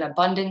there's an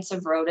abundance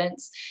of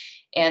rodents.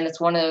 And it's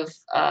one of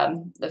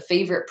the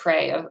favorite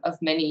prey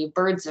of many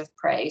birds of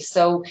prey.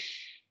 So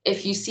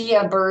if you see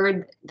a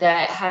bird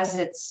that has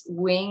its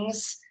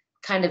wings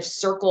kind of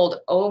circled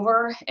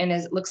over and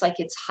it looks like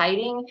it's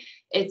hiding,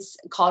 it's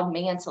called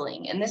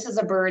mantling. And this is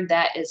a bird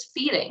that is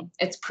feeding.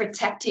 It's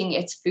protecting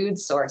its food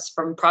source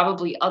from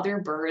probably other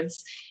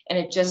birds, and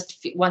it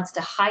just wants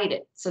to hide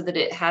it so that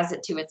it has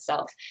it to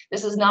itself.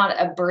 This is not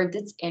a bird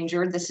that's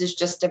injured. This is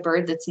just a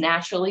bird that's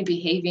naturally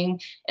behaving,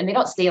 and they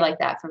don't stay like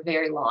that for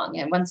very long.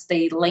 And once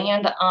they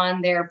land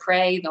on their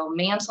prey, they'll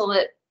mantle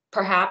it,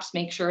 perhaps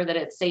make sure that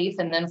it's safe,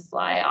 and then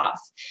fly off.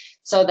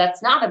 So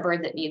that's not a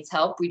bird that needs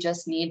help. We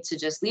just need to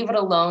just leave it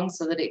alone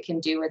so that it can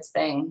do its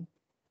thing.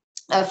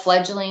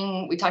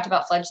 Fledgling, we talked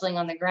about fledgling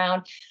on the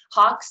ground.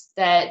 Hawks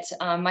that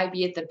might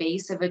be at the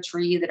base of a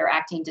tree that are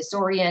acting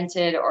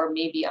disoriented or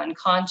maybe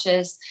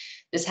unconscious.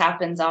 This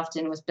happens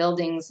often with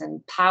buildings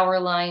and power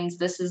lines.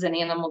 This is an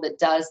animal that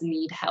does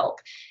need help.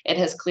 It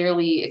has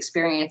clearly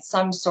experienced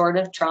some sort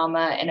of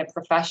trauma, and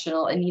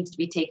it needs to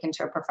be taken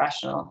to a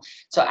professional.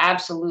 So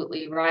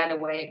absolutely, right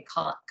away,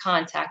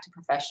 contact a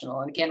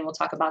professional. And again, we'll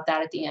talk about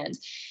that at the end.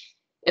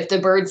 If the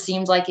bird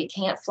seems like it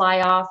can't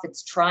fly off,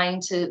 it's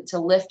trying to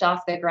lift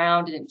off the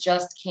ground and it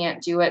just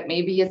can't do it.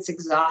 Maybe it's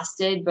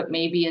exhausted, but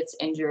maybe it's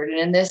injured. And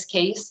in this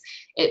case,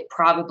 it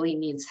probably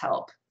needs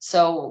help.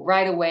 So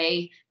right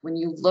away, when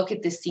you look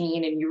at the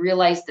scene and you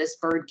realize this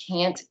bird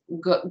can't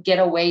get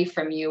away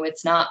from you,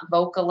 it's not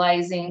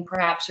vocalizing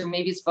perhaps, or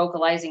maybe it's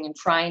vocalizing and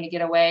trying to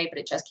get away, but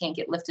it just can't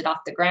get lifted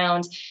off the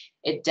ground,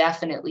 it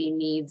definitely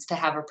needs to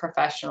have a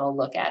professional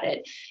look at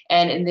it.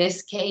 And in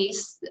this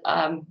case,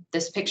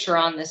 this picture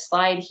on this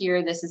slide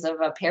here, this is of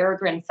a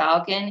peregrine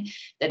falcon,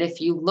 that if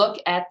you look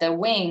at the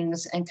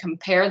wings and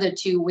compare the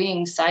two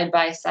wings side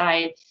by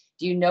side,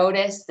 do you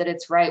notice that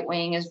its right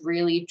wing is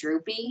really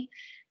droopy?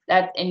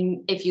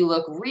 And if you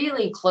look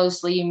really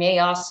closely, you may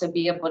also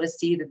be able to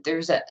see that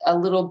there's a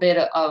little bit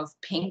of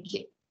pink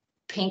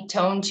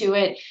tone to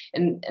it,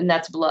 and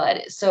that's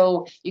blood.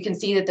 So you can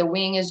see that the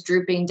wing is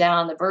drooping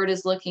down, the bird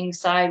is looking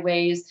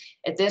sideways.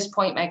 At this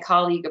point, my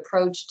colleague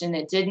approached and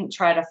it didn't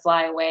try to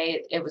fly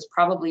away. It was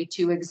probably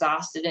too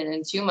exhausted and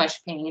in too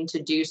much pain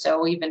to do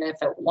so, even if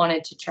it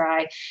wanted to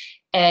try.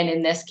 And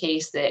in this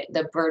case,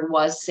 the bird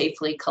was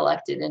safely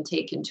collected and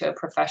taken to a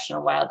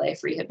professional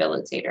wildlife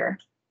rehabilitator.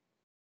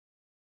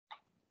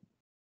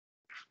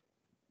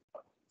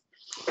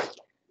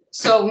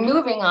 So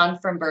moving on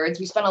from birds,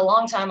 we spent a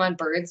long time on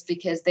birds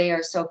because they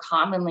are so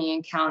commonly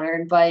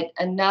encountered, but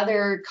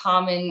another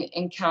common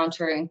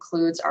encounter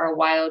includes our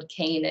wild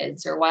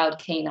canids or wild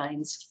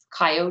canines,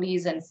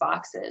 coyotes and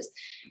foxes.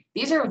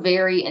 These are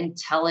very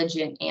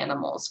intelligent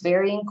animals,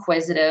 very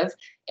inquisitive,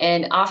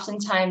 and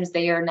oftentimes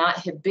they are not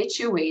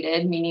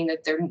habituated, meaning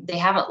that they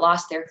haven't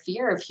lost their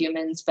fear of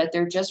humans, but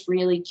they're just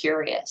really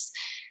curious.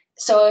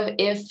 So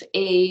if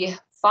a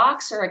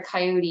fox or a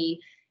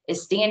coyote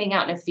is standing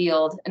out in a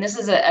field, and this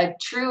is a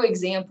true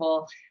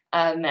example,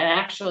 and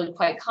actually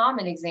quite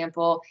common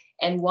example,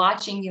 and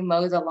watching you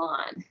mow the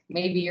lawn.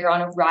 Maybe you're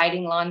on a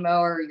riding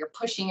lawnmower, or you're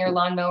pushing your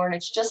lawnmower, and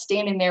it's just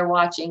standing there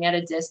watching at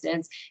a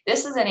distance.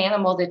 This is an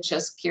animal that's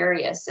just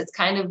curious. It's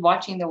kind of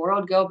watching the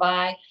world go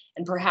by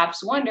and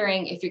perhaps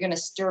wondering if you're going to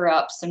stir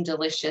up some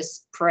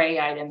delicious prey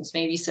items.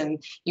 Maybe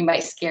you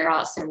might scare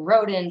out some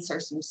rodents or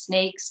some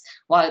snakes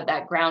while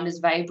that ground is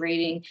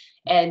vibrating.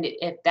 And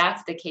if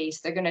that's the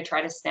case, they're going to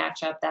try to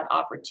snatch up that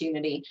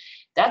opportunity.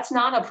 That's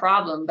not a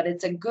problem, but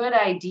it's a good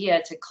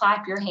idea to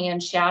clap your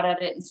hands, shout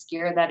at it, and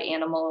scare that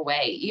animal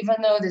away. Even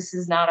though this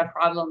is not a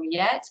problem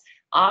yet,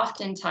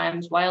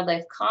 oftentimes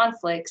wildlife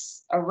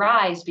conflicts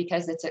arise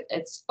because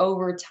it's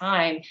over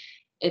time.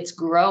 It's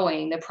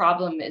growing, the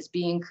problem is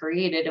being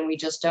created, and we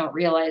just don't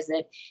realize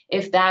it.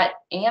 If that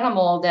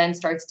animal then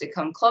starts to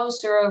come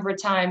closer over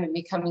time and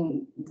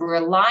becoming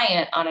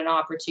reliant on an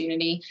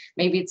opportunity,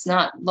 maybe it's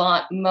not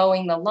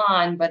mowing the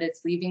lawn, but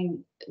it's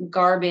leaving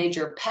garbage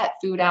or pet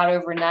food out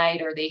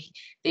overnight, or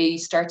they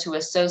start to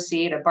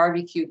associate a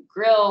barbecue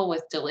grill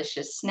with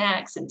delicious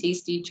snacks and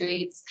tasty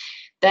treats,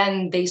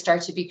 then they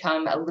start to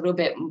become a little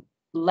bit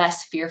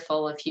less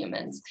fearful of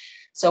humans.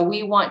 So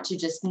we want to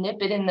just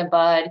nip it in the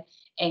bud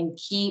and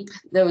keep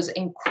those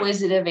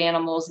inquisitive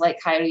animals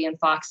like coyote and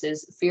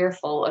foxes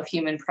fearful of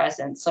human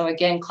presence. So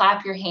again,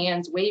 clap your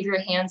hands, wave your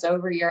hands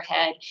over your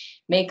head,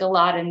 make a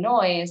lot of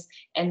noise,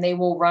 and they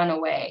will run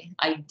away.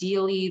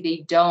 Ideally,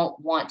 they don't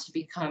want to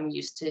become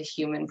used to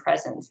human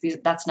presence.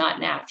 That's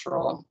not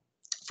natural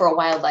for a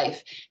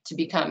wildlife to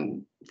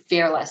become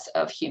fearless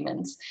of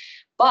humans.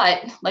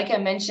 But like I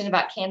mentioned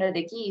about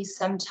Canada geese,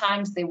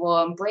 sometimes they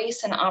will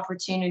embrace an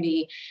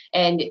opportunity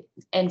and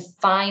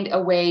find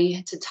a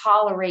way to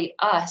tolerate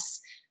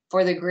us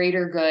for the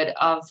greater good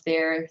of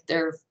their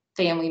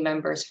family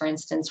members, for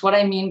instance. What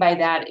I mean by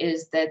that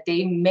is that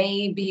they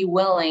may be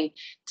willing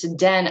to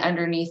den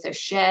underneath a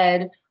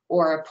shed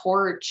or a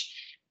porch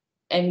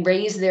and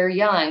raise their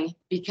young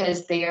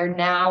because they are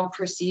now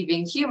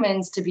perceiving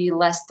humans to be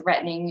less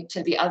threatening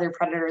to the other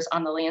predators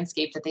on the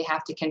landscape that they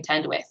have to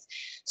contend with.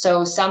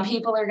 So some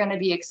people are going to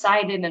be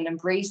excited and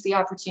embrace the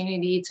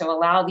opportunity to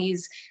allow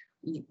these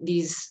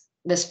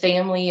this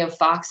family of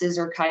foxes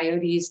or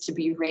coyotes to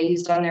be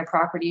raised on their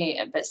property,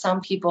 but some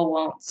people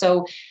won't.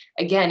 So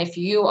again, if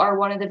you are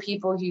one of the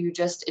people who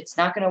just, it's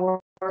not going to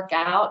work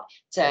out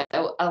to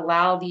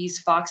allow these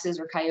foxes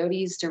or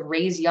coyotes to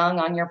raise young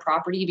on your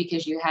property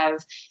because you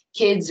have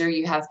kids or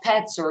you have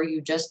pets or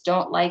you just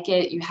don't like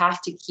it, you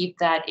have to keep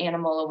that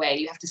animal away.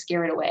 You have to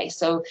scare it away.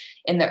 So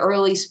in the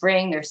early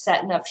spring, they're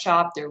setting up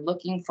shop, they're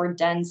looking for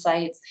den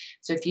sites.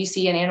 So if you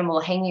see an animal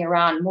hanging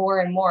around more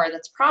and more,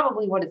 that's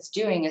probably what it's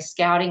doing, is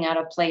scouting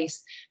out a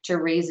place to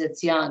raise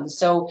its young.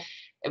 So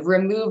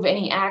remove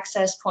any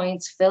access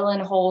points, fill in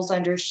holes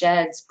under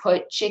sheds,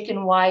 put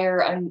chicken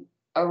wire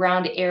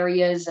around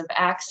areas of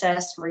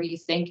access where you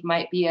think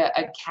might be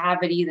a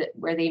cavity that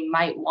where they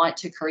might want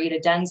to create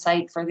a den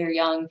site for their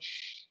young.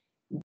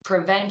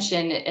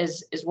 Prevention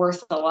is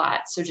worth a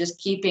lot. So just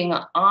keeping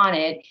on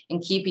it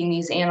and keeping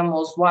these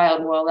animals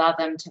wild will allow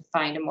them to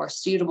find a more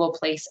suitable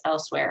place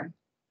elsewhere.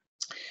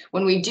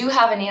 When we do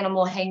have an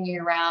animal hanging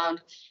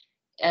around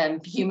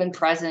human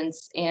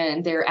presence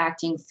and they're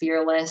acting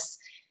fearless,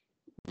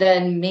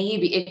 then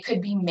maybe it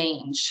could be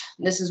mange.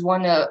 This is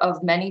one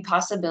of many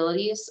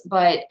possibilities,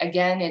 but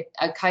again,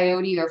 a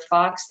coyote or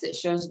fox that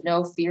shows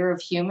no fear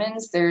of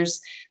humans, there's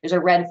a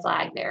red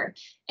flag there.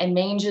 And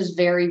mange is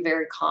very,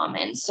 very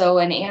common. So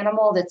an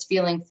animal that's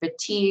feeling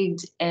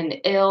fatigued and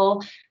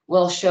ill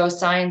will show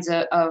signs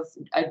of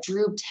a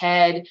drooped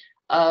head,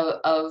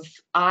 of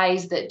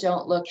eyes that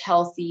don't look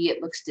healthy.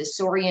 It looks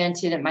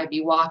disoriented. It might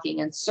be walking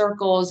in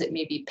circles. It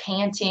may be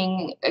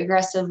panting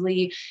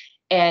aggressively.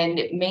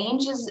 And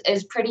mange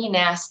is pretty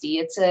nasty.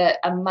 It's a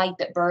mite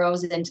that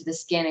burrows into the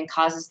skin and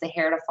causes the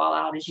hair to fall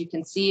out. As you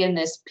can see in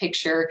this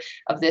picture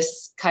of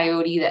this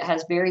coyote that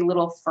has very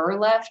little fur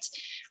left,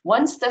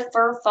 once the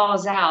fur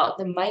falls out,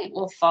 the mite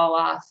will fall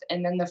off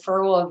and then the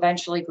fur will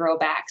eventually grow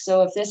back.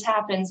 So if this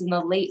happens in the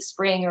late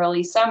spring,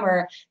 early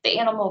summer, the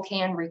animal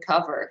can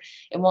recover.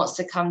 It won't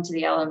succumb to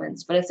the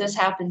elements. But if this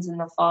happens in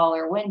the fall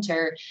or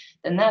winter,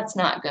 then that's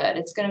not good.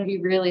 It's going to be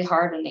really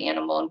hard on the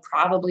animal and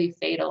probably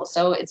fatal.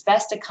 So it's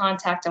best to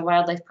contact a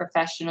wildlife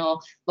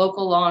professional,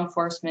 local law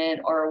enforcement,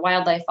 or a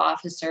wildlife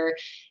officer,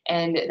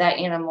 and that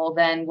animal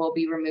then will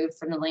be removed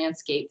from the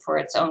landscape for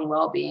its own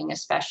well-being,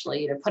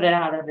 especially to put it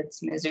out of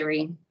its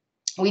misery.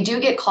 We do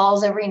get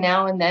calls every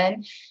now and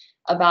then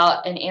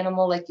about an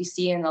animal like you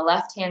see in the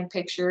left-hand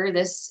picture.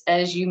 This,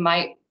 as you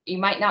might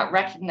not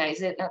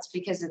recognize it. That's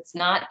because it's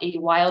not a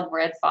wild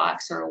red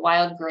fox or a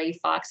wild gray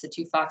fox, the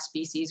two fox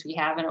species we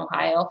have in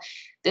Ohio.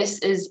 This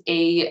is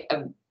a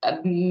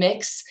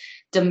mixed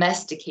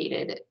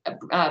domesticated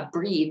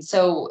breed.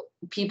 So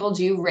people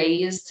do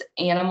raise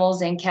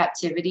animals in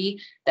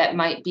captivity that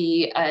might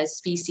be a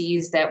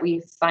species that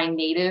we find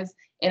native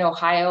in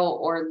Ohio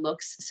or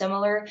looks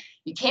similar.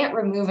 You can't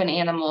remove an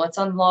animal. It's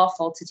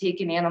unlawful to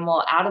take an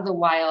animal out of the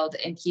wild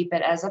and keep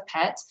it as a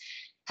pet.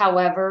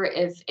 However,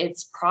 if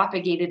it's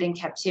propagated in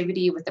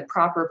captivity with the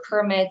proper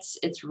permits,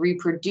 it's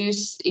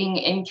reproducing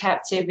in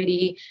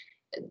captivity,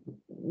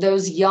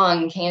 those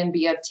young can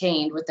be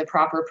obtained with the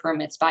proper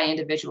permits by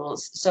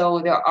individuals. So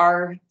there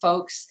are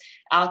folks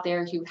out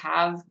there who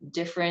have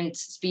different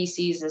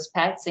species as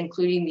pets,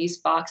 including these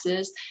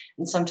foxes,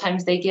 and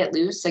sometimes they get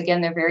loose. Again,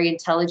 they're very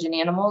intelligent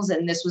animals,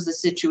 and this was a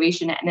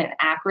situation in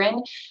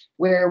Akron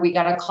where we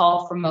got a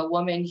call from a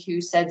woman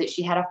who said that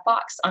she had a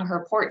fox on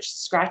her porch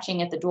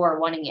scratching at the door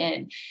wanting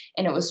in,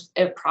 and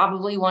it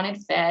probably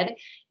wanted fed.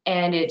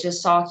 And it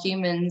just saw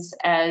humans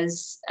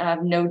as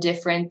no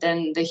different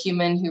than the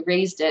human who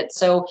raised it.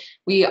 So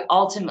we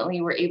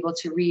ultimately were able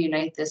to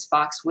reunite this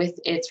fox with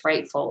its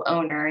rightful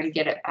owner and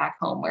get it back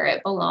home where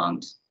it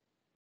belonged.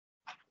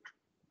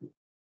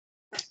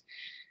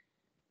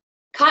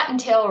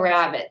 Cottontail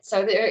rabbits.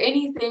 Are there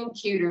anything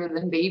cuter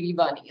than baby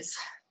bunnies?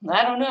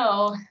 I don't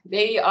know.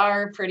 They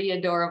are pretty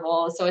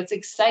adorable. So it's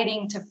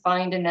exciting to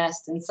find a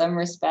nest in some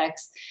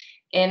respects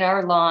in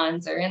our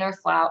lawns or in our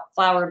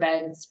flower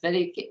beds, but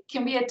it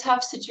can be a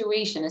tough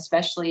situation,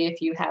 especially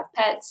if you have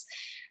pets.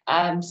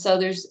 So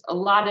there's a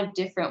lot of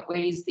different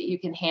ways that you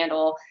can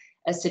handle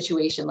a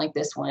situation like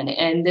this one.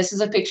 And this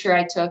is a picture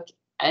I took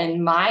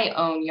in my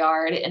own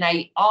yard, and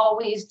I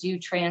always do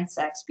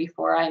transects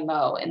before I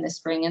mow in the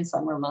spring and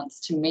summer months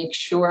to make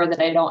sure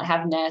that I don't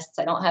have nests,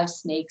 I don't have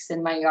snakes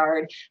in my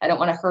yard, I don't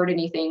want to hurt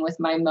anything with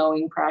my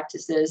mowing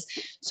practices.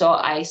 So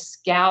I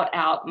scout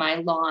out my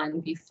lawn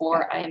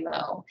before I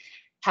mow.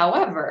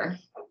 However,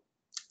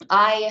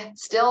 I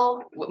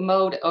still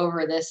mowed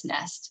over this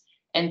nest,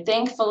 and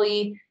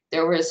thankfully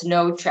there was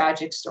no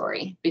tragic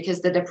story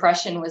because the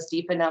depression was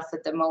deep enough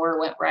that the mower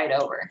went right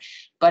over.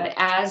 But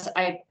as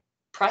I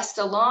pressed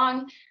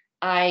along,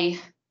 I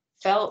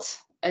felt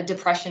a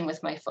depression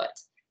with my foot.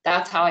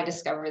 That's how I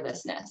discovered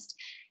this nest.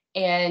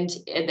 And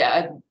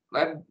a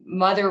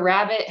mother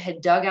rabbit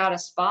had dug out a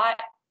spot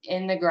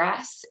in the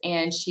grass,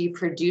 and she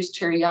produced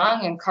her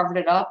young and covered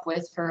it up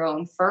with her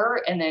own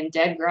fur and then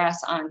dead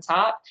grass on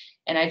top.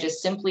 And I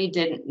just simply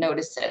didn't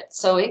notice it.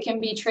 So it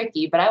can be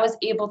tricky, but I was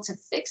able to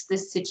fix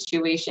this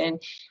situation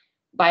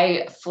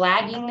by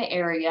flagging the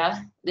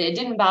area. It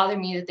didn't bother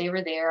me that they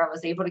were there. I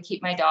was able to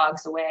keep my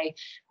dogs away,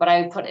 but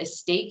I would put a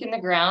stake in the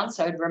ground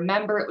so I'd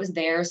remember it was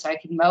there so I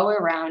could mow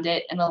around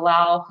it and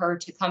allow her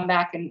to come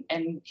back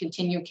and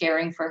continue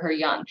caring for her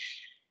young.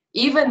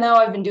 Even though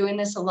I've been doing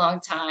this a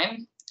long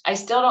time, I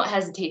still don't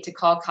hesitate to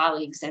call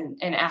colleagues and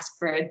ask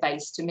for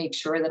advice to make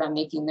sure that I'm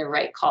making the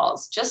right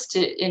calls, just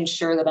to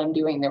ensure that I'm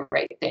doing the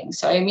right thing.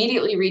 So I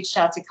immediately reached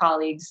out to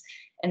colleagues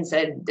and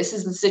said, this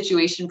is the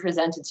situation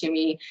presented to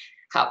me.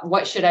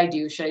 What should I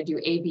do? Should I do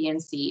A, B,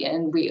 and C?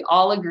 And we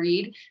all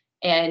agreed.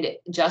 And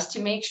just to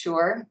make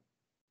sure,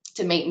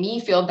 to make me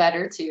feel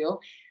better too,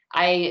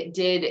 I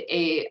did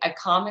a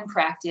common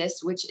practice,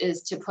 which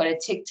is to put a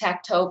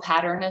tic-tac-toe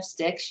pattern of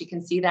sticks. You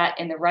can see that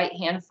in the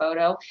right-hand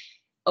photo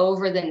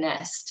over the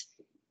nest.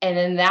 And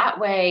then that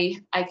way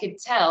I could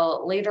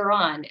tell later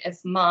on if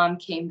mom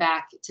came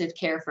back to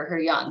care for her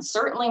young.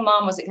 Certainly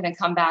mom wasn't going to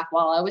come back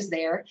while I was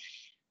there,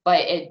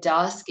 but at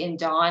dusk and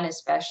dawn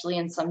especially,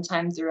 and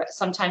sometimes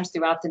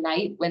throughout the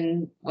night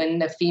when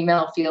the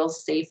female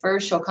feels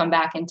safer, she'll come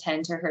back and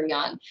tend to her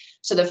young.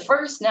 So the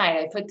first night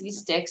I put these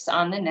sticks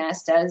on the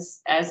nest,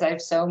 as I've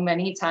so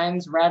many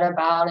times read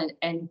about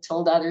and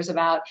told others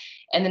about.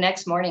 And the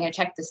next morning I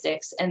checked the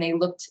sticks and they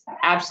looked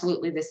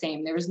absolutely the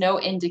same. There was no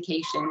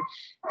indication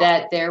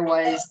that there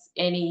was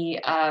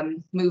any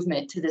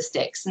movement to the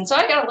sticks. And so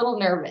I got a little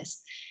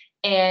nervous.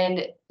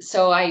 And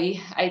so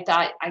I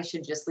thought I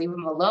should just leave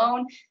them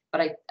alone,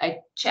 but I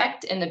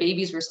checked and the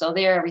babies were still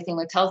there. Everything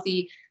looked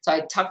healthy. So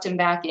I tucked him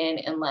back in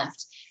and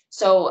left.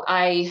 So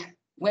I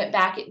went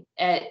back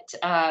at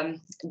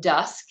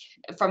dusk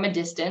from a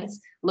distance,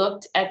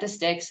 looked at the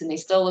sticks and they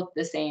still looked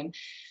the same.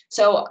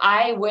 So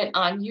I went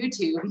on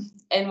YouTube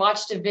and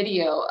watched a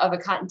video of a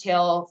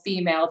cottontail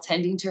female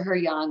tending to her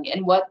young.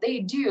 And what they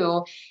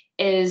do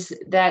is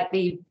that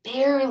they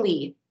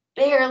barely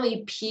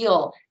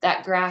peel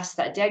that grass,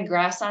 that dead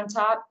grass on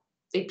top.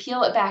 They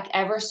peel it back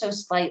ever so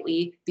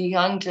slightly. The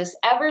young just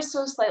ever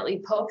so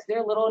slightly poke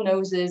their little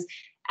noses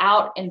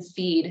out and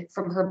feed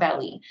from her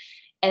belly.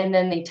 And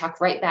then they tuck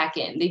right back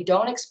in. They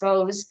don't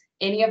expose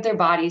any of their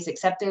bodies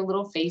except their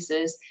little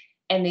faces,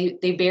 and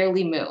they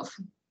barely move.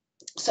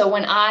 So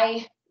when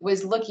I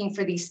was looking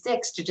for these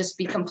sticks to just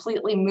be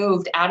completely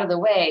moved out of the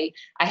way,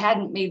 I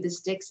hadn't made the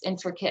sticks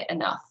intricate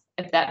enough,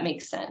 if that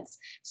makes sense.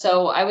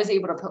 So I was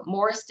able to put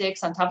more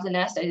sticks on top of the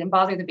nest. I didn't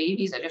bother the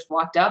babies. I just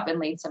walked up and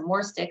laid some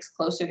more sticks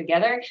closer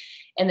together.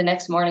 And the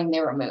next morning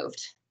they were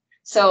moved.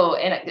 So,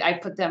 and I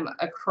put them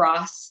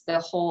across the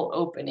whole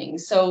opening.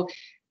 So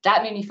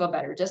that made me feel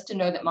better, just to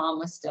know that mom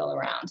was still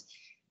around.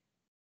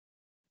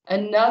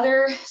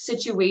 Another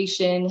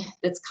situation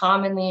that's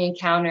commonly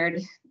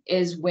encountered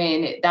is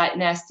when that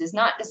nest is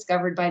not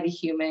discovered by the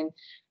human,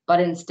 but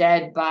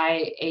instead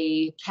by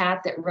a cat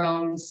that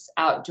roams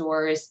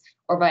outdoors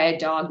or by a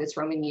dog that's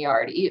roaming the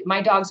yard.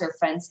 My dogs are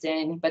fenced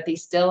in, but they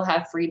still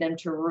have freedom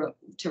to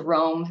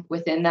roam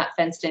within that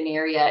fenced in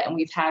area. And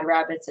we've had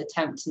rabbits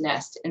attempt to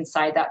nest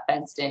inside that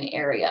fenced in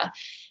area.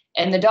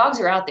 And the dogs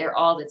are out there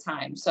all the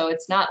time. So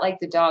it's not like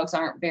the dogs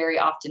aren't very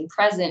often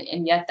present,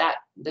 and yet that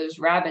those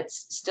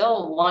rabbits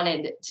still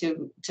wanted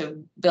to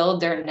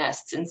build their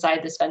nests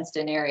inside this fenced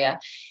in area.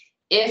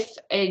 If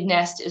a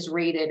nest is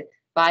raided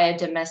by a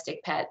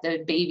domestic pet,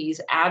 the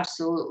babies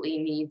absolutely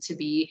need to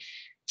be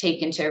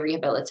taken to a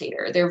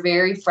rehabilitator. They're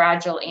very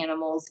fragile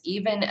animals.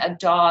 Even a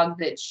dog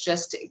that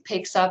just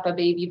picks up a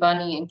baby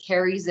bunny and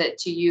carries it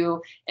to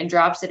you and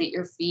drops it at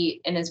your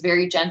feet and is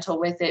very gentle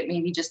with it,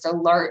 maybe just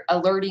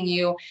alerting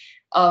you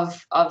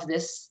of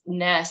this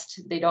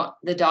nest.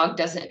 The dog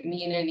doesn't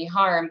mean any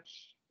harm.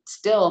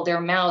 Still,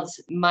 their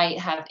mouths might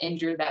have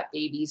injured that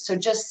baby. So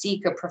just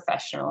seek a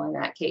professional in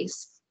that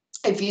case.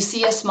 If you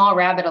see a small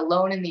rabbit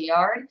alone in the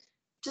yard,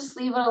 just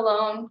leave it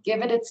alone,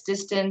 give it its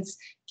distance,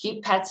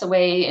 keep pets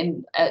away,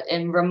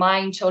 and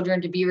remind children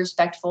to be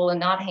respectful and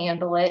not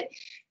handle it,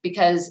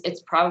 because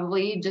it's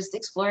probably just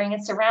exploring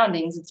its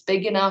surroundings. It's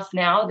big enough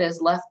now that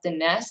it's left the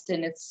nest,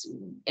 and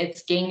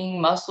it's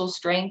gaining muscle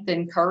strength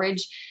and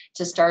courage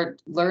to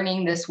start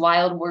learning this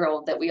wild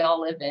world that we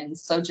all live in.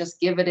 So just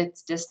give it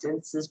its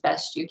distance as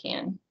best you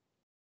can.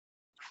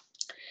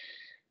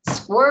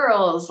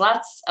 Squirrels,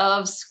 lots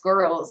of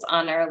squirrels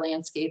on our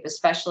landscape,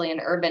 especially in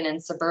urban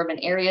and suburban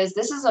areas.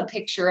 This is a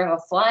picture of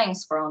a flying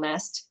squirrel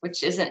nest,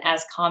 which isn't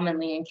as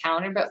commonly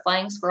encountered, but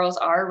flying squirrels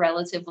are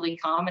relatively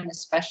common,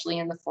 especially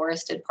in the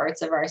forested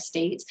parts of our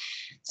state.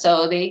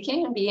 So they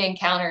can be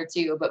encountered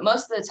too, but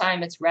most of the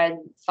time it's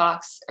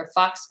fox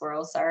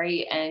squirrels,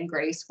 and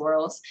gray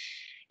squirrels.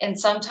 And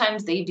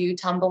sometimes they do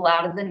tumble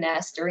out of the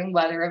nest during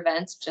weather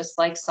events, just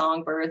like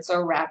songbirds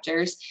or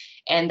raptors.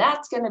 And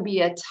that's going to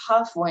be a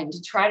tough one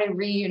to try to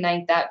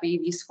reunite that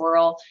baby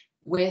squirrel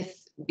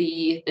with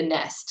the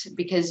nest,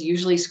 because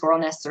usually squirrel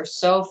nests are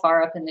so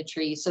far up in the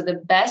tree. So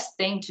the best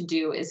thing to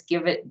do is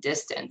give it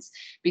distance,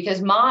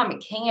 because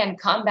mom can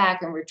come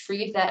back and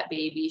retrieve that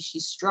baby.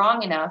 She's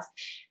strong enough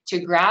to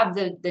grab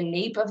the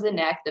nape of the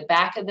neck, the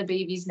back of the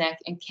baby's neck,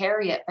 and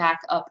carry it back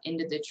up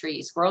into the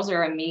tree. Squirrels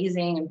are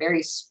amazing and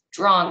very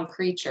strong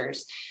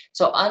creatures.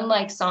 So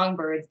unlike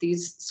songbirds,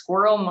 these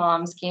squirrel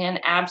moms can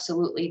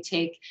absolutely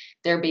take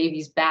their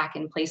babies back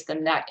and place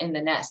them in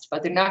the nest,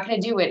 but they're not going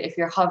to do it if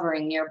you're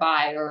hovering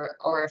nearby,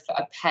 or if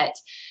a pet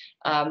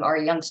or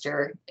a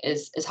youngster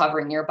is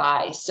hovering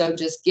nearby. So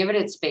just give it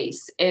its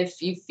space.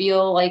 If you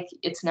feel like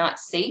it's not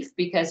safe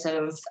because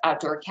of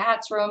outdoor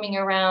cats roaming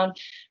around,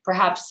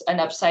 perhaps an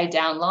upside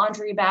down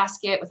laundry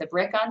basket with a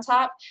brick on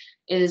top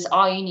is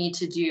all you need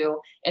to do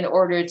in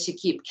order to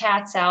keep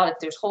cats out. If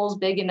there's holes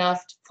big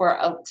enough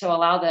to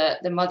allow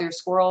the mother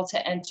squirrel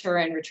to enter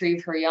and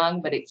retrieve her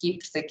young, but it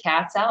keeps the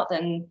cats out,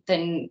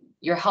 then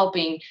you're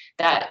helping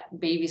that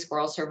baby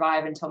squirrel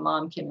survive until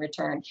mom can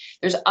return.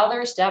 There's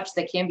other steps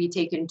that can be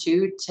taken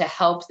too to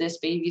help this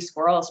baby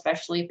squirrel,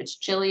 especially if it's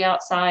chilly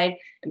outside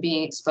and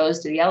being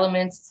exposed to the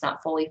elements. It's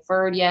not fully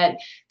furred yet.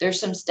 There's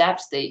some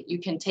steps that you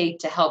can take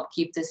to help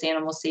keep this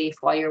animal safe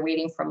while you're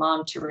waiting for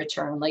mom to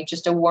return, like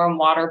just a warm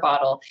water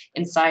bottle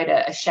inside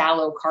a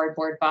shallow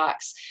cardboard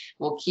box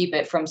will keep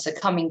it from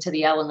succumbing to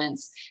the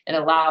elements and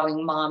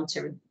allowing mom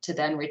to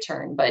then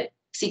return. But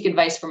seek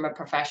advice from a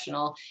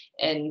professional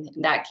in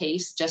that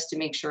case, just to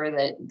make sure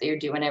that they're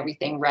doing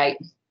everything right.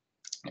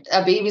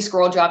 A baby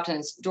squirrel dropped on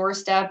its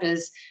doorstep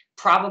is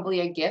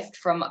probably a gift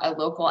from a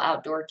local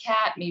outdoor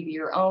cat, maybe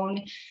your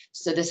own.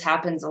 So this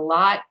happens a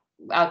lot.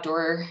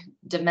 Outdoor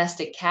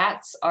domestic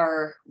cats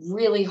are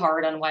really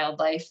hard on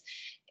wildlife,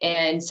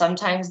 and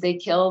sometimes they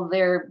kill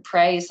their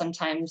prey,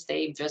 sometimes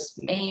they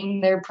just maim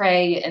their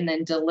prey and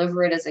then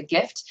deliver it as a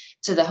gift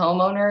to the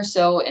homeowner.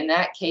 So in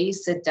that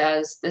case,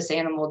 this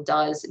animal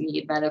does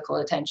need medical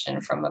attention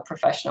from a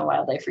professional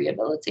wildlife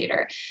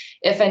rehabilitator.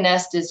 If a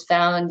nest is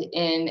found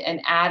in an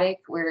attic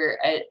where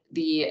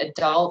the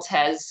adult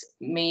has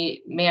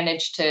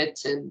managed to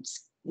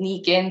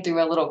sneak in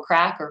through a little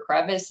crack or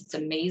crevice, it's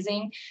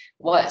amazing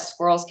what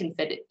squirrels can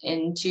fit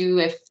into.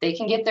 If they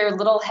can get their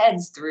little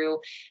heads through,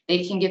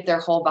 they can get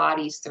their whole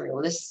bodies through.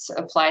 This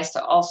applies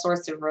to all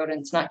sorts of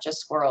rodents, not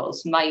just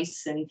squirrels,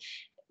 mice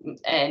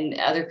and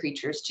other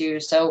creatures too.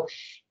 So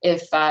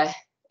if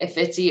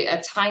it's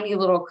a tiny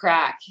little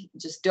crack,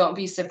 just don't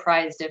be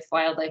surprised if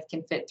wildlife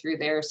can fit through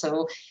there.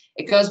 So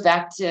it goes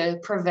back to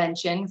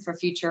prevention for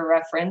future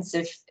reference.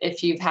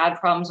 If you've had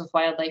problems with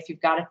wildlife,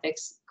 you've got to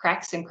fix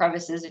cracks and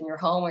crevices in your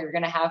home, or you're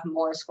going to have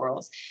more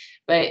squirrels.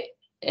 But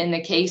in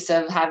the case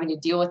of having to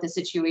deal with the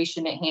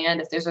situation at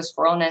hand, if there's a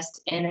squirrel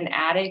nest in an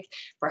attic,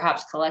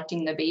 perhaps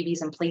collecting the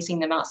babies and placing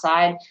them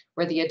outside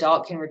where the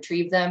adult can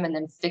retrieve them, and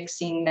then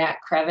fixing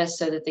that crevice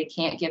so that they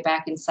can't get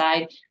back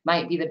inside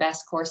might be the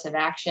best course of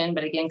action.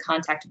 But again,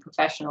 contact a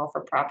professional for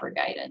proper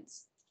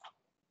guidance.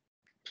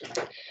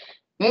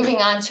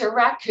 Moving on to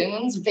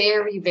raccoons,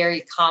 very,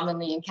 very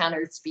commonly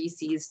encountered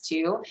species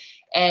too.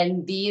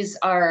 And these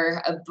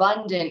are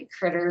abundant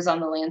critters on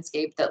the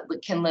landscape that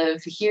can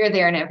live here,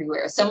 there, and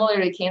everywhere.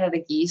 Similar to Canada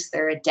geese,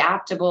 they're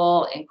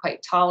adaptable and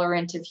quite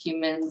tolerant of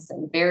humans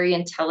and very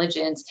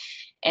intelligent,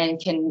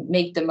 and can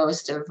make the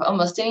most of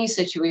almost any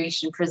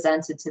situation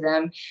presented to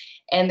them.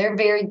 And they're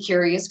very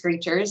curious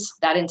creatures.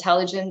 That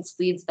intelligence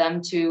leads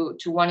them to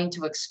wanting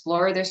to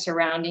explore their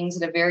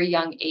surroundings at a very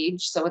young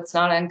age. So it's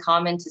not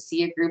uncommon to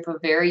see a group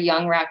of very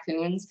young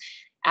raccoons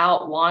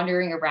out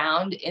wandering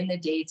around in the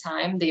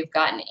daytime. They've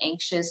gotten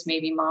anxious,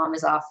 maybe mom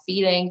is off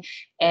feeding,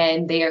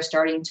 and they are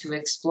starting to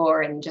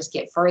explore and just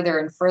get further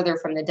and further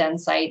from the den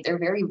site. They're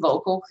very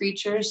vocal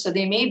creatures, so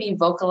they may be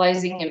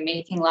vocalizing and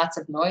making lots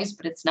of noise,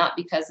 but it's not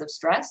because of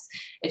stress.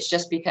 It's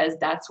just because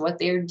that's what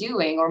they're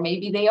doing. Or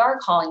maybe they are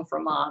calling for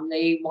mom.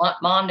 They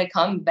want mom to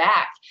come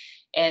back,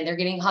 and they're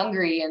getting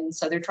hungry, and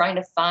so they're trying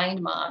to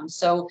find mom.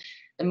 So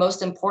the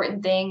most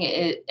important thing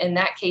in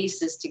that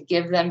case is to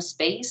give them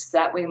space.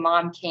 That way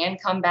mom can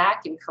come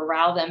back and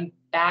corral them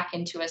back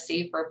into a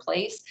safer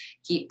place,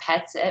 keep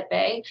pets at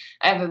bay.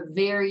 I have a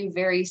very,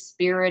 very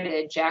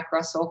spirited Jack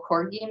Russell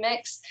Corgi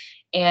mix,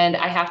 and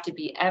I have to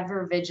be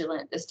ever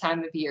vigilant this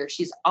time of year.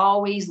 She's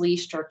always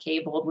leashed or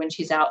cabled when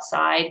she's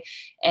outside.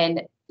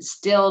 And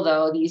still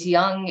though, these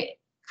young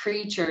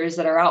creatures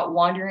that are out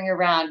wandering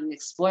around and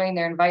exploring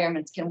their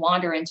environments can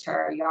wander into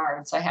our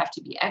yard. So I have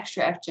to be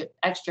extra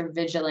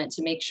vigilant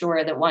to make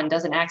sure that one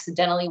doesn't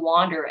accidentally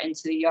wander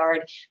into the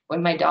yard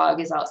when my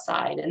dog is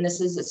outside. And this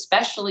is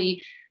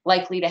especially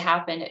likely to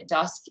happen at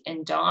dusk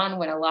and dawn,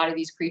 when a lot of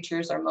these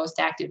creatures are most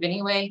active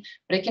anyway,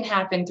 but it can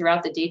happen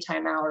throughout the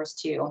daytime hours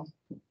too.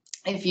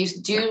 If you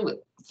do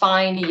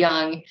find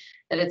young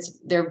that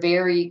they're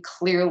very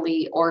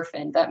clearly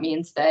orphaned, that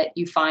means that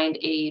you find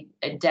a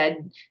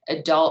dead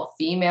adult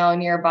female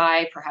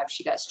nearby. Perhaps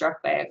she got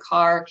struck by a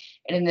car.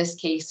 And in this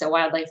case, a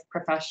wildlife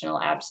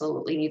professional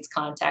absolutely needs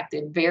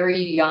contacted.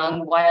 Very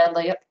young wild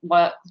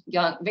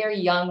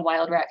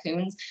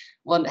raccoons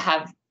will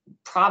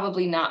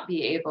probably not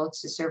be able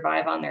to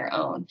survive on their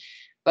own.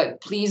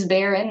 But please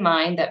bear in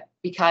mind that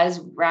because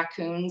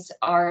raccoons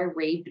are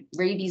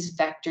rabies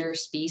vector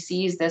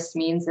species, this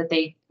means that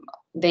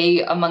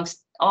they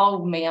amongst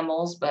all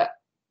mammals, but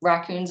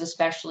raccoons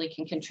especially,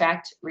 can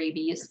contract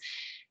rabies.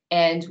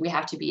 and we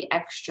have to be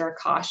extra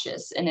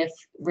cautious. And if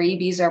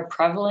rabies are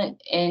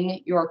prevalent in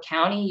your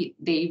county,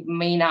 they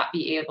may not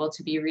be able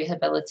to be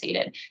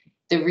rehabilitated.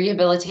 The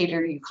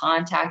rehabilitator you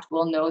contact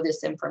will know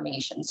this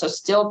information. So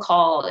still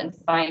call and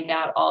find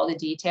out all the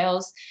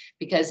details,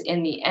 because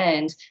in the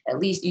end, at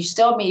least you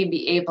still may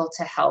be able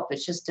to help.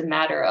 It's just a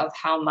matter of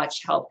how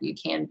much help you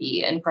can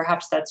be. And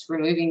perhaps that's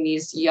removing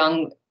these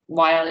young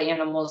wild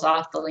animals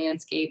off the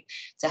landscape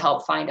to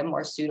help find a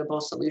more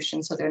suitable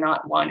solution, so they're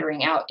not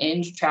wandering out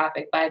into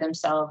traffic by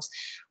themselves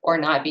or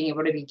not being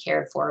able to be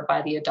cared for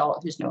by the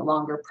adult who's no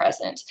longer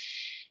present.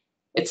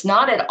 It's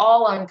not at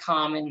all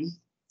uncommon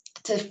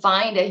to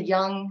find a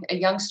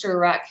youngster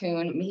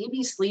raccoon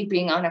maybe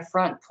sleeping on a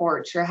front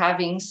porch or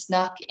having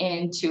snuck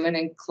into an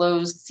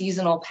enclosed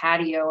seasonal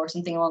patio or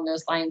something along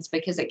those lines,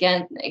 because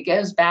again, it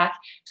goes back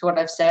to what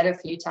I've said a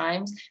few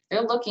times.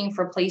 They're looking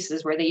for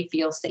places where they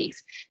feel safe.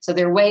 So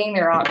they're weighing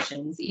their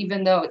options,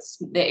 even though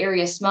the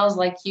area smells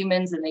like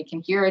humans and they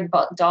can hear a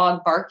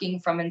dog barking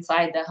from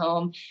inside the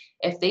home.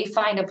 If they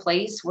find a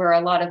place where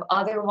a lot of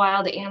other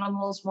wild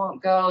animals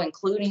won't go,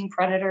 including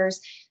predators,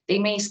 they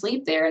may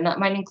sleep there, and that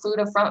might include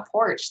a front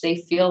porch. They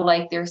feel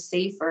like they're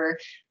safer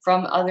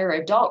from other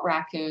adult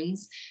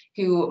raccoons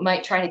who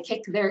might try to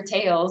kick their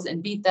tails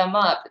and beat them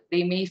up.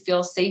 They may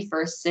feel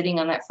safer sitting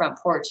on that front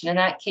porch. And in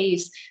that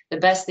case, the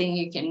best thing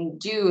you can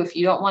do if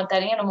you don't want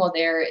that animal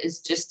there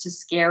is just to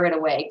scare it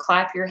away.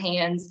 Clap your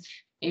hands.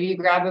 Maybe you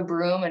grab a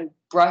broom and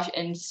brush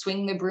and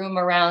swing the broom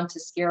around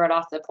to scare it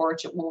off the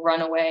porch. It will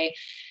run away.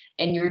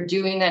 And you're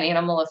doing that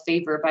animal a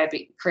favor by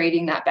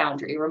creating that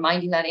boundary,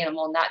 reminding that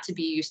animal not to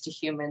be used to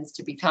humans,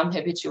 to become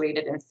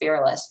habituated and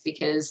fearless,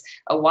 because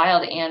a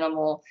wild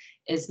animal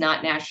is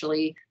not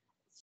naturally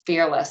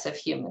fearless of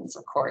humans,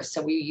 of course.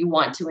 So you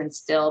want to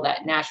instill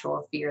that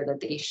natural fear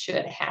that they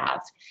should have.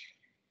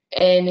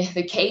 In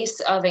the case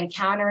of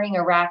encountering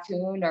a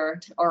raccoon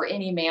or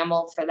any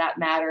mammal for that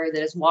matter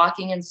that is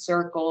walking in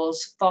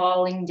circles,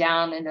 falling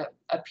down in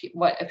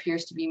what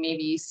appears to be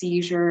maybe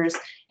seizures,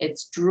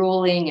 it's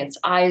drooling, its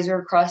eyes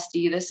are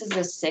crusty, this is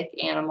a sick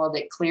animal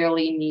that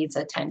clearly needs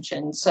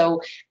attention.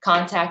 So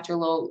contact your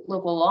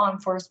local law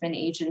enforcement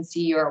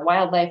agency or a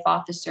wildlife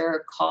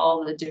officer,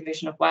 call the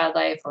Division of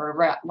Wildlife or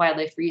a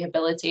wildlife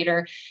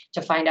rehabilitator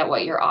to find out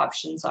what your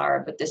options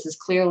are. But this is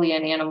clearly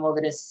an animal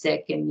that is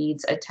sick and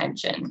needs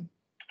attention.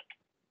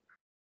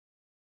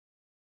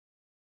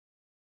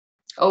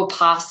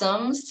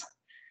 Opossums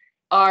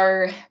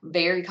are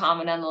very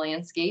common on the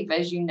landscape,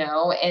 as you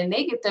know, and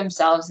they get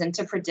themselves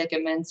into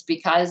predicaments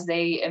because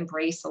they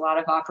embrace a lot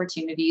of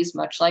opportunities,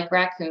 much like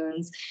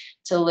raccoons,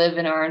 to live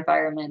in our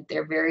environment.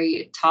 They're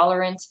very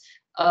tolerant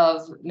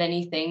of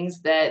many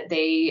things that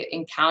they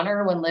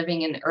encounter when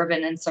living in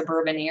urban and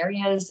suburban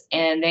areas,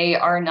 and they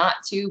are not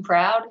too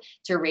proud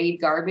to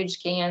raid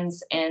garbage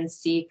cans and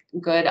seek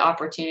good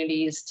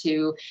opportunities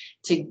to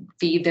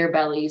feed their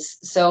bellies.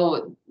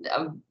 So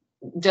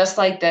just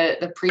like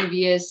the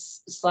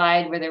previous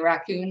slide where the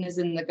raccoon is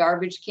in the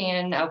garbage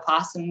can,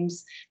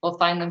 opossums will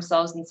find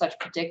themselves in such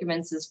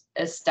predicaments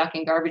as stuck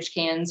in garbage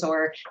cans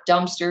or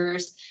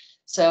dumpsters.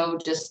 So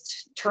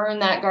just turn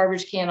that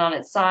garbage can on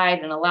its side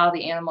and allow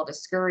the animal to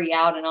scurry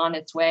out and on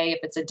its way. If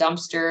it's a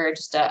dumpster,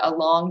 just a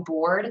long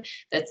board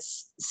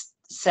that's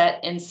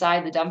set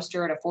inside the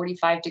dumpster at a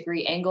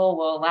 45-degree angle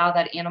will allow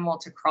that animal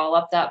to crawl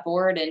up that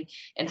board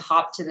and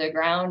hop to the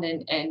ground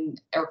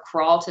or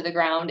crawl to the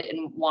ground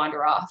and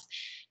wander off.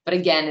 But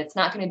again, it's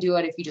not going to do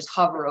it if you just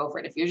hover over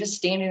it. If you're just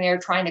standing there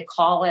trying to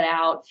call it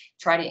out,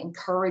 try to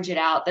encourage it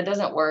out, that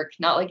doesn't work.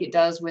 Not like it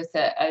does with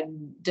a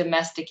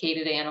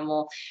domesticated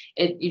animal.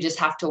 You just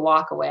have to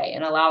walk away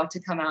and allow it to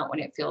come out when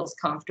it feels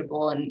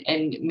comfortable.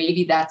 And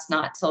maybe that's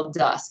not till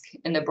dusk.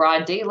 In the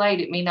broad daylight,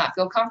 it may not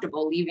feel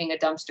comfortable leaving a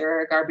dumpster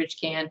or a garbage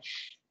can,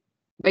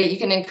 but you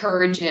can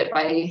encourage it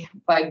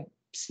by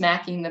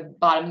smacking the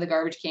bottom of the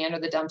garbage can or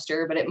the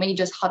dumpster, but it may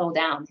just huddle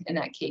down in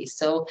that case.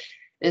 So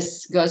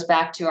this goes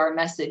back to our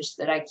message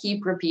that I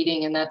keep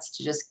repeating, and that's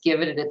to just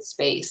give it its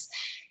space.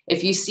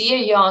 If you see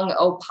a young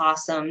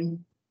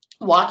opossum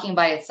walking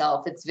by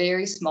itself, it's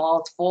very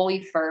small, it's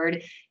fully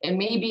furred, it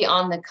may be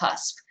on the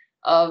cusp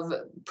of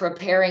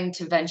preparing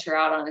to venture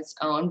out on its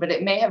own, but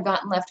it may have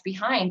gotten left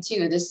behind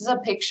too. This is a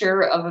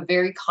picture of a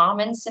very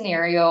common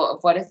scenario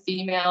of what a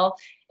female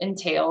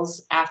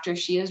entails after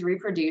she is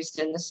reproduced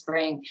in the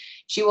spring.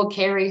 She will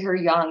carry her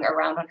young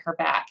around on her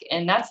back,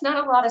 and that's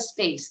not a lot of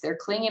space. They're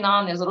clinging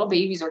on, those little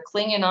babies are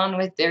clinging on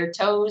with their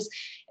toes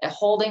and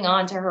holding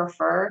on to her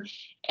fur,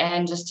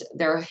 and just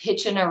they're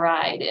hitching a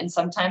ride, and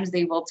sometimes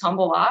they will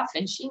tumble off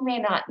and she may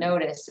not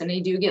notice, and they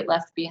do get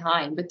left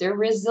behind, but they're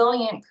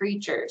resilient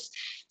creatures.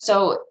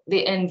 So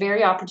and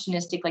very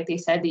opportunistic, like they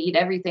said, they eat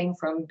everything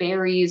from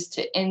berries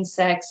to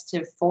insects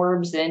to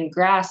forbs and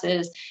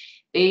grasses.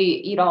 They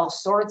eat all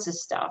sorts of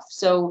stuff.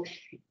 So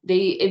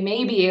it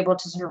may be able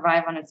to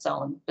survive on its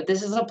own, but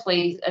this is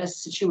a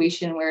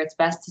situation where it's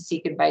best to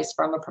seek advice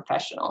from a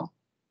professional.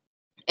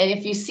 And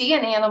if you see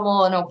an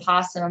animal, an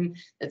opossum,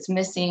 that's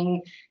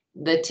missing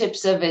the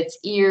tips of its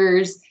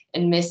ears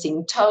and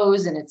missing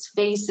toes, and its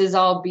face is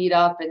all beat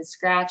up and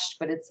scratched,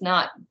 but it's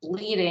not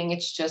bleeding.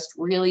 It's just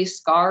really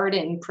scarred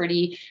and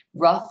pretty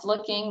rough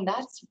looking.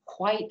 That's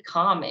quite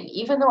common.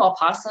 Even though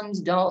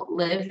opossums don't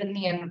live in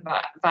the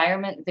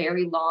environment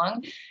very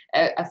long,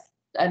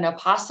 an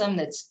opossum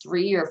that's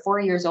 3 or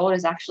 4 years old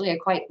is actually a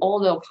quite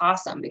old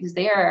opossum because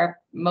they are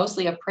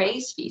mostly a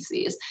prey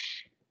species.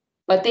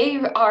 But they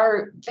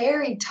are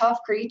very tough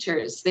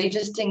creatures. They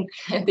just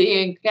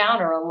they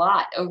encounter a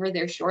lot over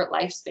their short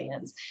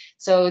lifespans.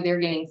 So they're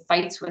getting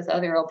fights with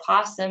other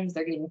opossums.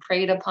 They're getting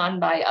preyed upon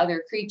by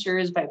other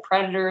creatures, by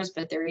predators,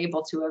 but they're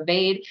able to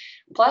evade.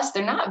 Plus,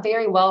 they're not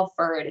very well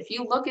furred. If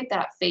you look at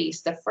that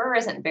face, the fur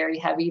isn't very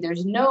heavy.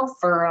 There's no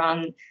fur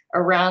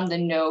around the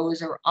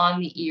nose or on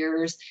the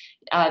ears.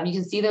 You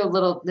can see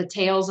the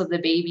tails of the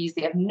babies.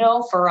 They have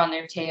no fur on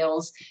their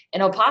tails,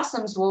 and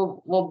opossums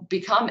will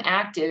become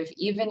active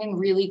even in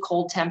really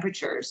cold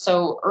temperatures.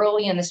 So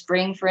early in the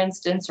spring, for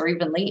instance, or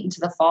even late into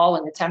the fall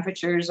when the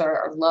temperatures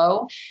are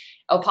low,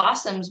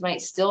 opossums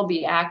might still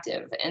be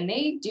active, and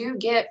they do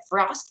get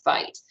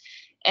frostbite,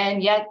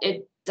 and yet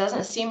it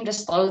doesn't seem to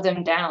slow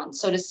them down.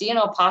 So to see an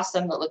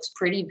opossum that looks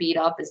pretty beat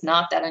up is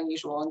not that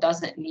unusual and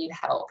doesn't need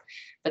help.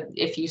 But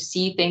if you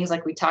see things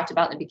like we talked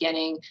about in the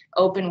beginning,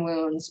 open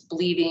wounds,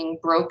 bleeding,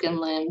 broken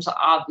limbs,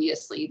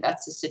 obviously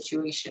that's a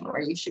situation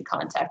where you should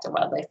contact a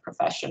wildlife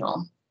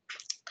professional.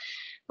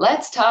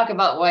 Let's talk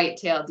about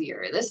white-tailed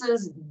deer. This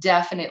is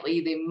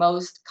definitely the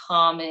most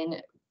common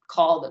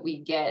call that we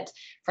get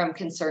from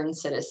concerned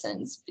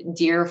citizens,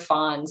 deer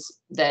fawns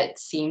that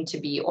seem to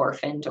be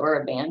orphaned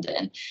or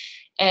abandoned.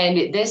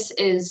 And this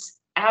is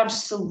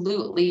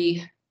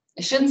absolutely,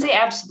 I shouldn't say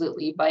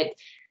absolutely, but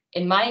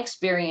in my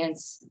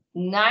experience,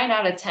 9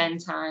 out of 10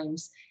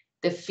 times,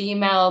 the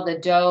female, the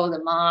doe,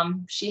 the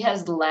mom, she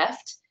has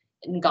left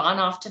and gone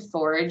off to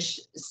forage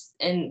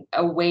and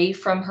away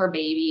from her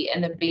baby,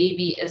 and the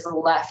baby is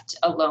left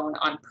alone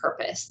on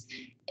purpose.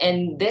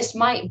 And this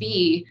might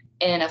be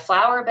in a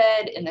flower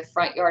bed in the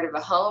front yard of a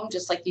home,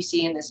 just like you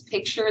see in this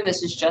picture.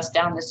 This is just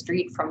down the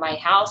street from my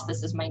house.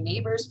 This is my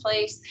neighbor's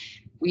place.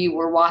 We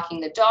were walking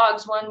the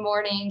dogs one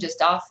morning,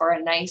 just off for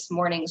a nice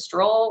morning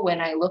stroll,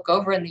 when I look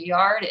over in the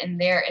yard and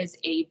there is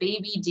a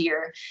baby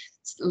deer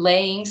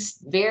laying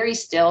very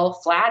still,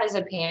 flat as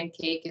a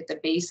pancake at the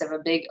base of a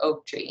big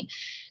oak tree.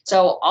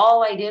 So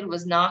all I did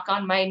was knock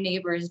on my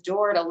neighbor's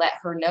door to let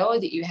her know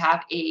that you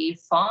have a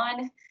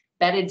fawn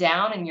bedded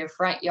down in your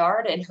front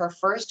yard. And her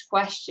first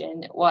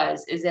question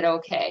was, is it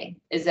okay?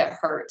 Is it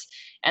hurt?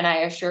 And I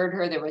assured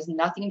her there was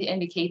nothing to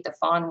indicate the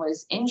fawn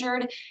was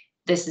injured.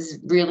 This is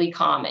really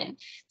common.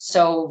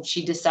 So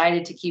she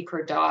decided to keep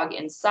her dog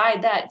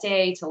inside that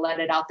day, to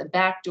let it out the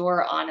back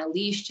door on a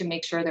leash to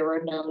make sure there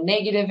were no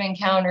negative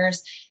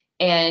encounters.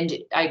 And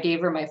I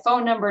gave her my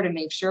phone number to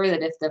make sure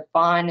that if the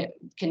fawn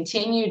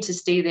continued to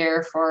stay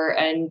there for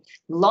a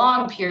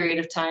long period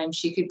of time,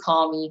 she could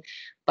call me.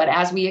 But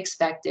as we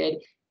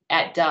expected,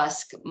 at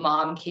dusk,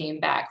 mom came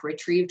back,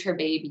 retrieved her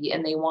baby,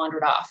 and they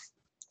wandered off.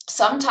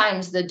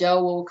 Sometimes the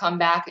doe will come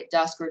back at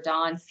dusk or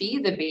dawn,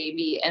 feed the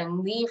baby,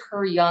 and leave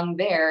her young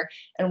there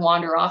and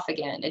wander off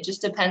again. It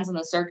just depends on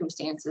the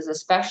circumstances,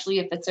 especially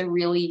if it's a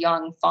really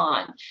young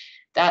fawn.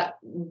 That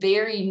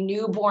very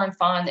newborn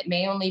fawn that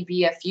may only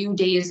be a few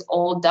days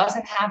old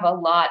doesn't have a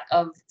lot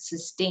of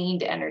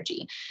sustained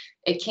energy.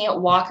 It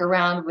can't walk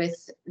around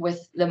with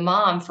the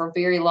mom for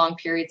very long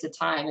periods of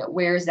time. It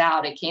wears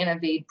out. It can't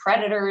evade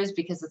predators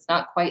because it's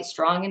not quite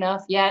strong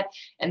enough yet.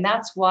 And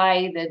that's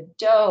why the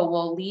doe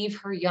will leave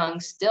her young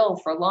still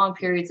for long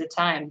periods of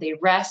time. They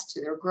rest,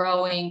 they're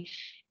growing,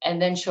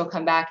 and then she'll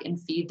come back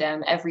and feed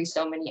them every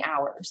so many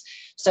hours.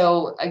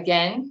 So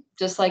again,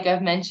 just like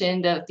I've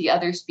mentioned of the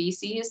other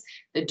species,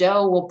 the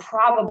doe will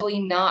probably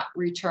not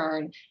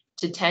return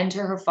to tend to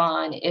her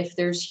fawn if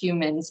there's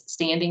humans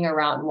standing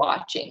around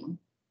watching.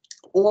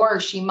 Or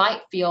she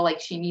might feel like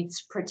she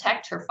needs to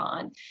protect her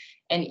fawn.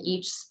 And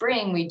each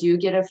spring, we do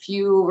get a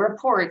few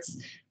reports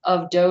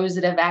of does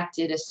that have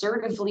acted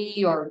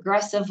assertively or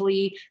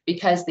aggressively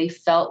because they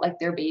felt like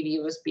their baby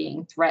was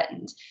being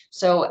threatened.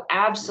 So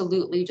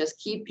absolutely just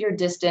keep your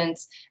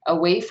distance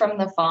away from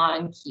the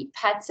fawn, keep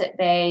pets at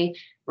bay,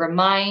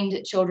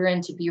 remind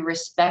children to be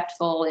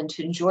respectful and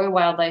to enjoy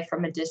wildlife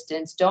from a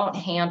distance. Don't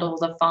handle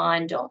the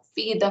fawn, don't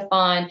feed the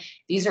fawn.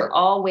 These are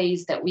all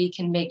ways that we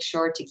can make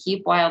sure to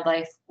keep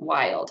wildlife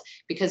wild,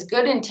 because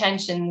good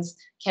intentions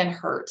can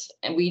hurt.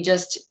 And we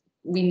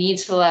need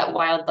to let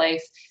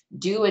wildlife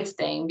do its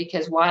thing,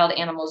 because wild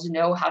animals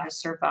know how to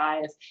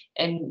survive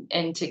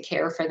and to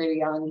care for their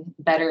young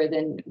better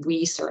than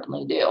we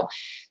certainly do.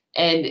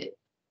 And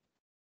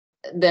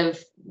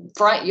the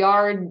front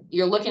yard,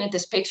 you're looking at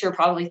this picture,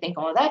 probably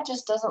thinking, well, that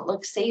just doesn't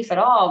look safe at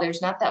all.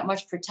 There's not that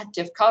much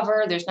protective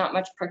cover. There's not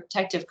much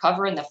protective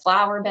cover in the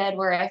flower bed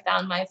where I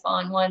found my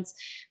fawn once.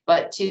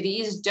 But to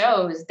these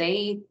does,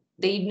 they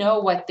know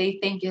what they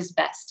think is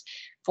best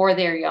for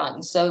their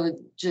young. So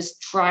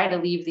just try to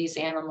leave these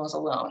animals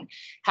alone.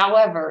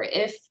 However,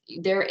 if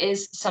there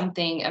is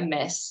something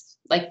amiss,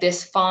 like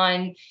this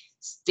fawn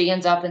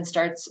stands up and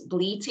starts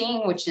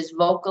bleating, which is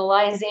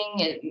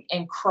vocalizing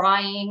and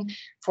crying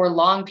for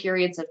long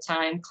periods of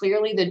time,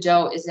 clearly the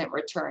doe isn't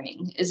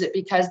returning. Is it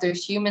because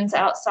there's humans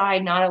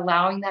outside not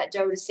allowing that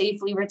doe to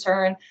safely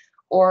return?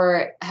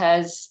 Or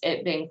has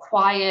it been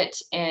quiet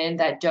and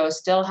that doe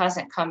still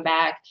hasn't come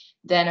back?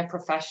 Then a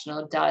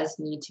professional does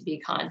need to be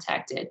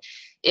contacted.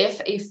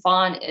 If a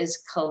fawn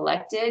is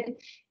collected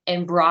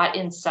and brought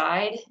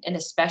inside, and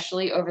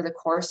especially over the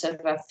course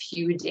of a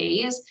few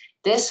days,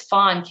 this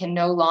fawn can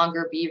no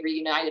longer be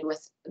reunited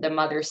with the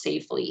mother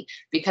safely,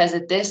 because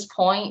at this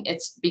point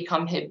it's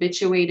become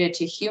habituated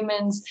to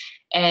humans,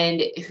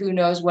 and who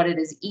knows what it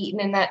has eaten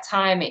in that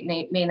time. It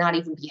may not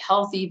even be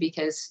healthy,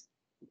 because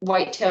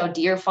white-tailed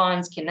deer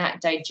fawns cannot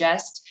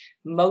digest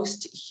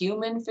most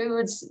human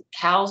foods.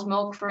 Cow's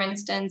milk, for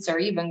instance, or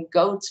even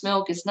goat's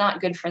milk is not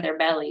good for their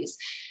bellies.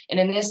 And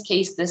in this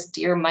case, this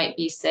deer might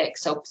be sick.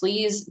 So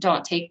please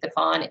don't take the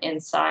fawn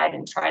inside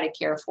and try to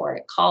care for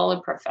it. Call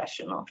a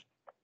professional.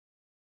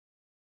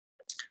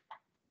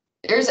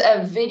 There's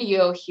a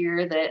video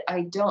here that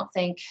I don't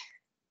think,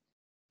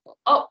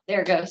 oh, there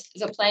it goes.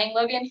 Is it playing,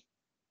 Logan?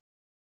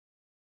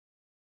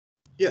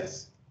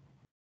 Yes.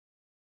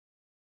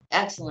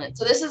 Excellent.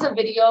 So this is a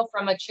video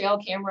from a trail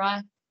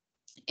camera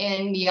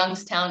in the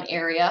Youngstown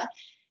area.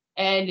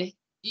 And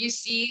you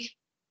see,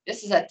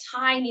 this is a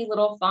tiny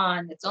little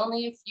fawn. It's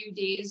only a few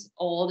days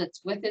old.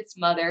 It's with its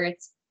mother.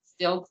 It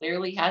still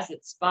clearly has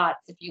its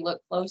spots if you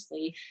look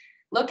closely.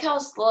 Look how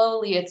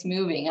slowly it's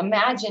moving.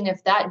 Imagine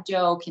if that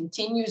doe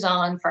continues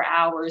on for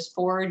hours,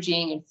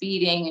 foraging and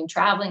feeding and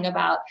traveling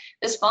about.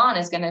 This fawn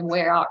is going to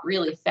wear out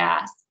really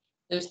fast.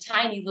 Those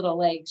tiny little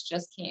legs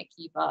just can't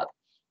keep up.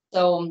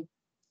 So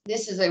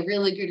this is a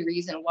really good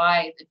reason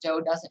why the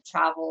doe doesn't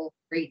travel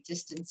great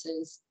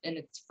distances in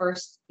its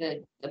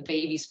the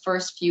baby's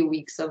first few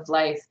weeks of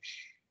life,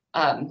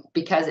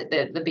 because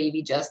the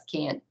baby just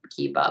can't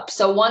keep up.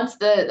 So once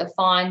the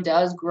fawn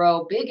does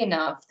grow big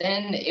enough,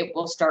 then it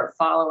will start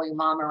following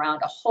mom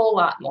around a whole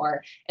lot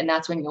more. And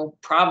that's when you'll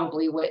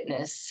probably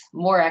witness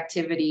more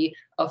activity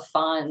of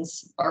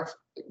fawns, or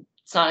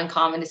it's not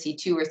uncommon to see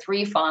 2 or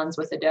 3 fawns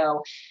with a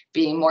doe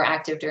being more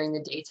active during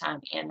the daytime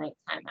and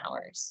nighttime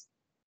hours.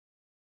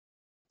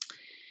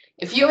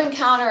 If you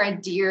encounter a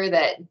deer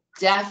that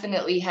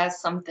definitely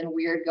has something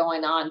weird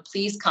going on,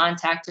 please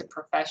contact a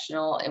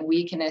professional and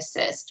we can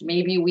assist.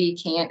 Maybe we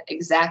can't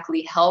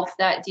exactly help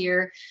that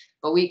deer,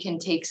 but we can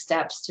take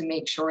steps to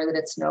make sure that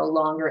it's no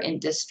longer in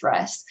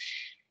distress.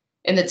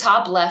 In the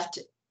top left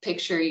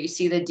picture, you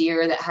see the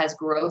deer that has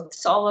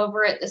growths all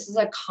over it. This is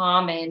a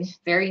common,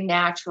 very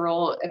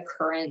natural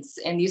occurrence,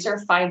 and these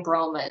are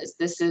fibromas.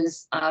 This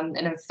is an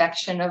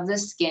infection of the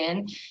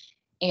skin.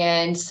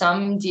 And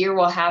some deer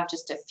will have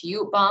just a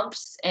few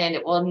bumps, and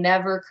it will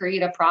never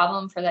create a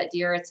problem for that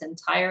deer its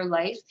entire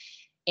life.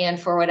 And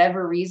for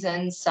whatever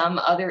reason, some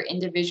other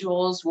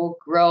individuals will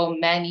grow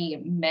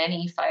many,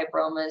 many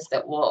fibromas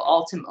that will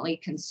ultimately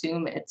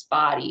consume its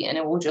body, and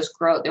it will just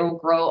grow. They will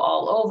grow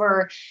all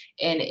over.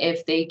 And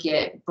if they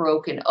get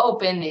broken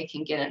open, they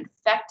can get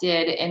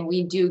infected. And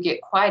we do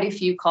get quite a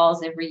few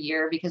calls every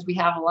year because we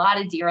have a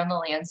lot of deer on the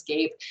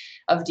landscape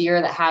of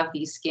deer that have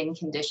these skin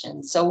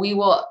conditions. So we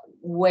will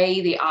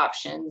weigh the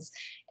options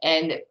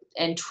and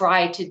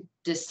try to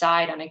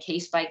decide on a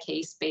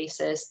case-by-case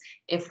basis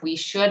if we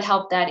should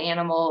help that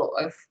animal,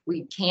 or if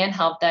we can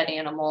help that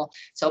animal.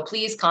 So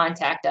please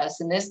contact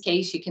us. In this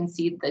case, you can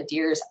see the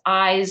deer's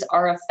eyes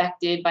are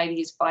affected by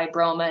these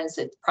fibromas.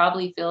 It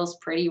probably feels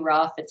pretty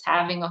rough. It's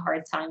having a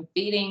hard time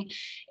feeding.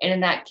 And in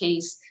that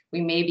case,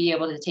 we may be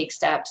able to take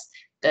steps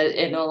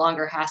that it no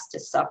longer has to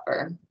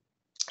suffer.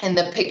 And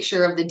the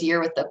picture of the deer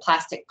with the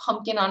plastic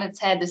pumpkin on its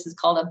head, this is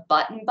called a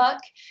button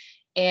buck.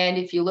 And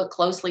if you look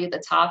closely at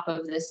the top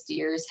of this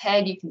deer's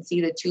head, you can see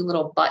the 2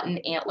 little button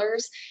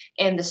antlers,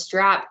 and the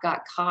strap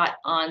got caught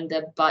on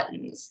the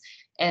buttons.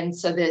 And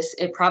so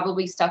it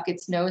probably stuck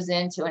its nose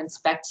in to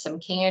inspect some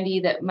candy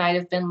that might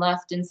have been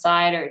left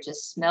inside, or it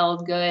just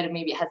smelled good, and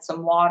maybe it had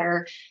some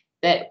water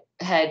that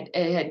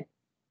it had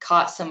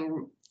caught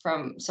from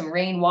some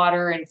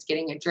rainwater and it's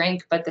getting a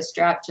drink, but the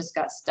strap just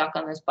got stuck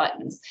on those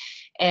buttons.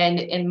 And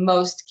in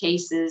most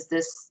cases,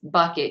 this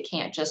bucket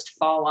can't just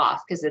fall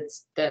off because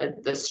it's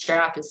the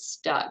strap is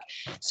stuck.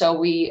 So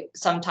we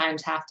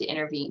sometimes have to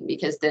intervene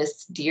because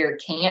this deer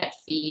can't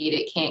feed,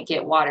 it can't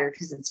get water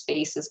because its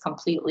face is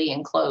completely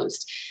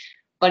enclosed.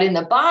 But in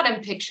the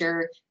bottom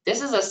picture,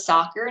 this is a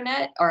soccer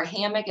net or a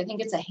hammock. I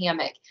think it's a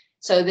hammock.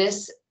 So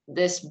this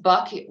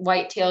buck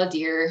white-tailed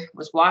deer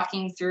was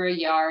walking through a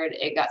yard.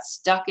 It got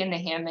stuck in the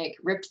hammock,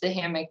 ripped the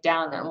hammock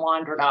down, and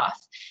wandered off.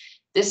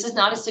 This is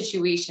not a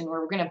situation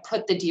where we're going to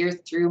put the deer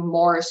through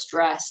more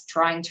stress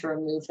trying to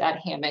remove that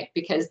hammock,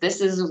 because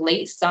this is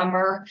late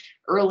summer,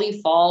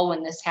 early fall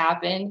when this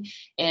happened.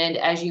 And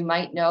as you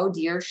might know,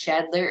 deer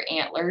shed their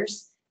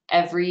antlers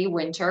every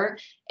winter.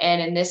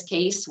 And in this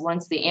case,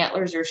 once the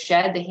antlers are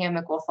shed, the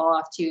hammock will fall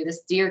off too.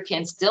 This deer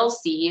can still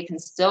see, it can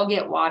still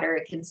get water,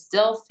 it can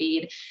still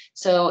feed.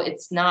 So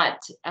it's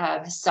not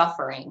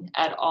suffering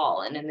at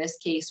all. And in this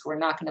case, we're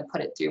not going to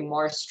put it through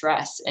more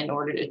stress in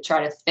order to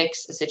try to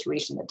fix a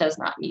situation that does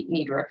not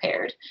need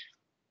repaired.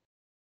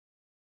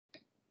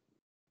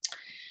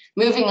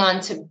 Moving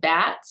on to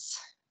bats.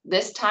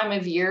 This time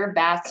of year,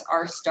 bats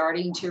are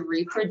starting to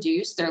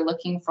reproduce. They're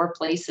looking for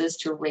places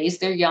to raise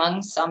their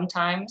young,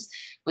 sometimes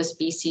with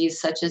species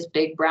such as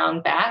big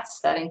brown bats.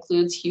 That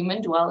includes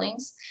human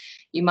dwellings.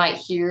 You might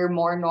hear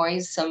more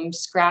noise, some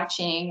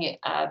scratching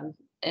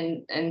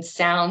and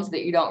sounds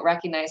that you don't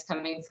recognize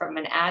coming from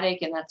an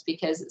attic, and that's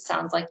because it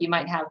sounds like you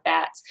might have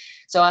bats.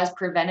 So as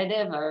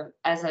preventative, or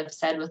as I've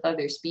said with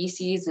other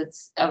species,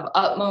 it's of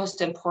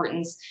utmost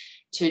importance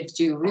to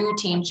do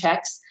routine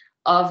checks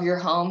of your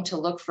home to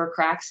look for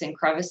cracks and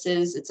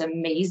crevices. It's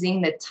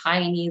amazing the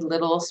tiny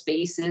little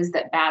spaces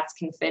that bats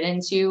can fit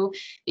into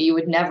that you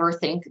would never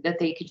think that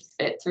they could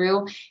fit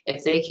through.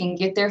 If they can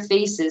get their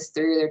faces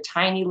through their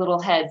tiny little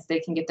heads, they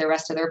can get the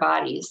rest of their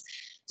bodies.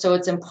 So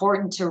it's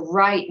important to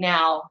right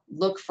now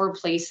look for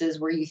places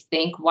where you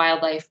think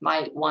wildlife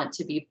might want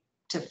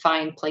to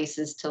find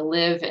places to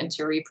live and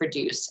to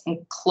reproduce, and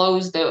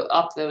close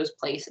up those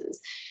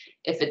places.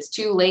 If it's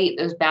too late,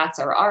 those bats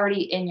are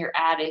already in your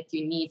attic,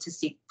 you need to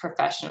seek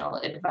professional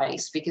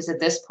advice, because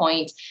at this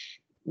point,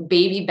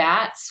 baby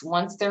bats,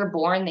 once they're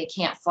born, they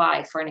can't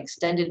fly for an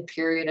extended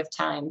period of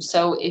time.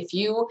 So if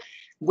you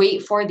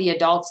wait for the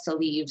adults to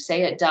leave,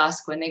 say at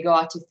dusk when they go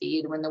out to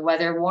feed, when the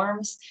weather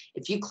warms,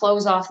 if you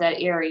close off that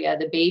area,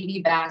 the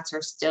baby bats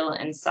are still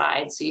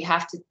inside. So you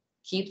have to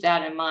keep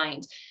that in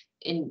mind.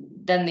 And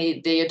then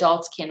the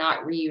adults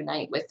cannot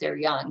reunite with their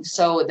young.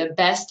 So the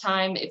best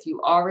time, if you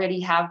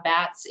already have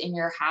bats in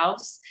your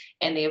house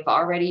and they've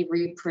already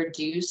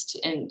reproduced,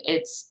 and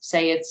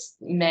say it's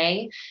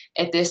May,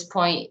 at this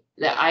point,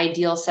 the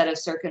ideal set of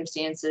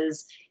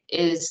circumstances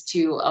is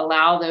to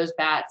allow those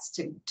bats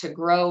to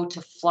grow,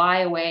 to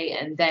fly away,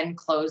 and then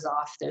close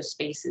off those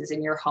spaces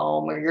in your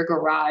home or your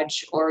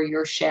garage or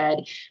your shed,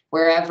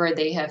 wherever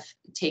they have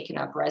taken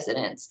up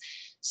residence.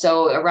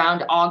 So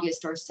around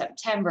August or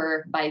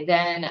September, by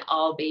then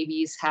all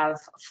babies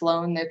have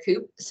flown the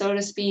coop, so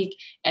to speak,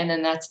 and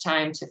then that's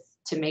time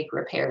to make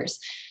repairs.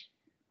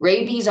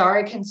 Rabies are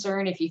a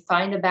concern. If you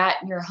find a bat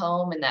in your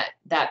home and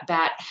that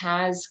bat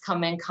has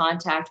come in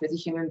contact with a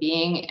human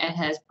being and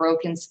has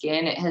broken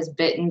skin, it has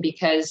bitten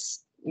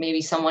because maybe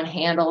someone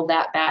handled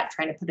that bat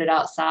trying to put it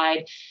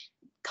outside,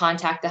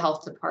 contact the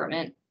health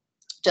department.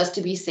 Just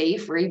to be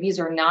safe, rabies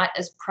are not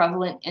as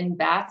prevalent in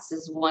bats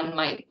as one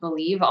might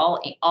believe.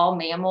 All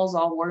mammals,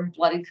 all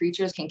warm-blooded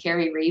creatures can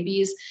carry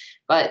rabies,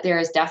 but there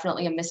is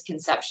definitely a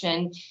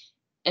misconception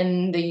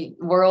in the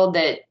world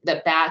that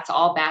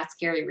all bats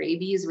carry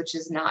rabies, which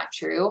is not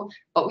true.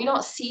 But we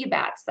don't see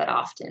bats that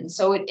often,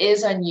 so it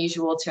is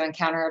unusual to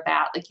encounter a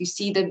bat. Like you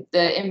see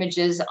the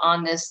images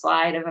on this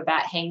slide of a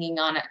bat hanging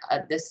on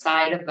the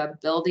side of a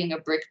building, a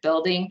brick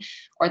building,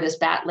 or this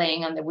bat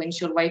laying on the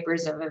windshield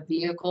wipers of a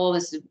vehicle.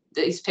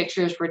 These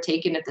pictures were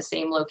taken at the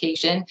same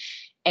location.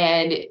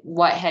 And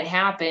what had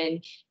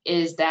happened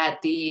is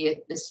that the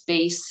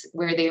space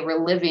where they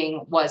were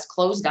living was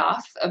closed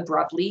off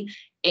abruptly.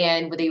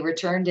 And when they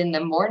returned in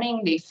the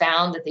morning, they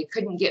found that they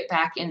couldn't get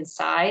back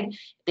inside.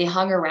 They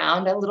hung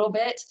around a little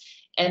bit,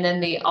 and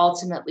then they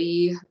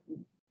ultimately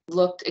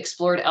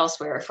explored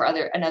elsewhere for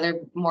another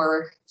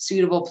more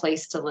suitable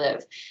place to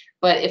live.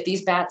 But if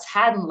these bats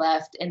hadn't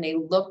left and they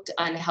looked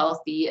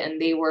unhealthy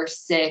and they were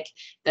sick,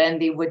 then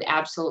they would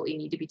absolutely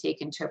need to be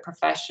taken to a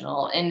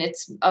professional. And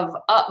it's of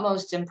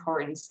utmost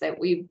importance that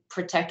we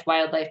protect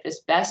wildlife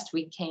as best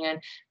we can,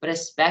 but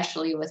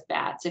especially with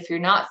bats. If you're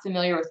not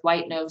familiar with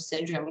white nose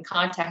syndrome,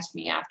 contact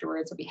me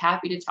afterwards. I'll be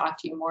happy to talk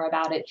to you more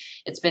about it.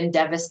 It's been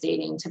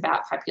devastating to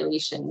bat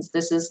populations.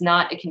 This is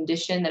not a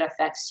condition that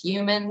affects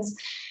humans.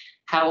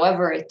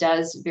 However, it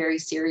does very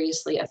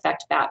seriously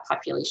affect bat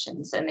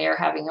populations, and they are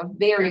having a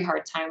very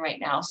hard time right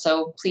now.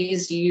 So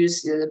please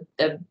use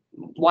the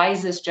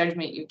wisest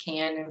judgment you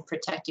can in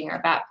protecting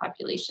our bat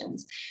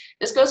populations.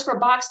 This goes for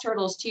box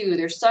turtles too.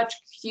 They're such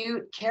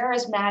cute,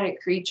 charismatic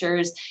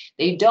creatures.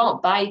 They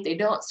don't bite, they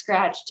don't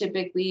scratch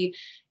typically,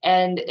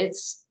 and it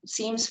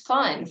seems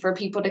fun for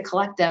people to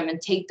collect them and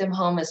take them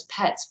home as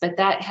pets, but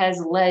that has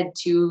led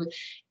to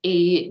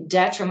a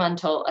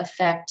detrimental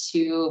effect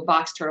to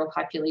box turtle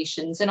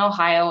populations in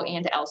Ohio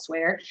and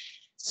elsewhere.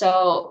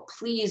 So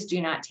please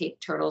do not take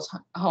turtles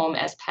home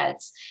as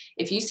pets.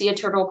 If you see a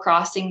turtle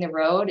crossing the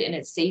road and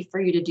it's safe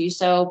for you to do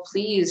so,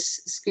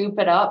 please scoop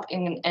it up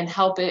and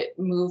help it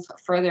move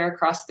further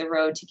across the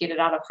road to get it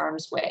out of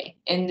harm's way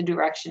in the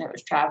direction it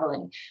was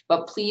traveling.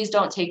 But please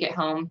don't take it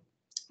home.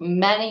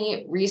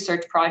 Many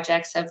research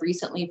projects have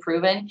recently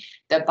proven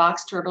that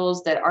box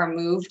turtles that are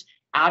moved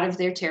out of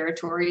their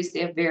territories.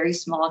 They have very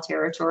small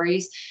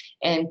territories,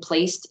 and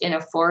placed in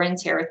a foreign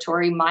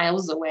territory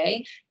miles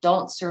away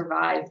don't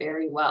survive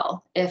very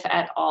well, if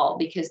at all,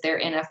 because they're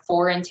in a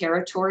foreign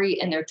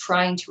territory and they're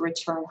trying to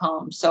return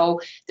home. So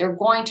they're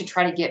going to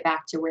try to get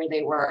back to where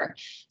they were.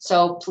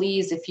 So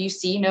please, if you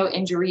see no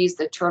injuries,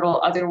 the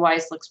turtle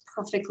otherwise looks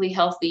perfectly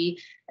healthy,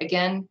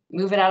 again,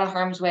 move it out of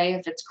harm's way.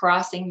 If it's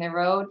crossing the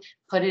road,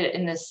 put it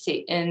in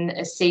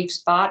a safe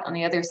spot on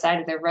the other side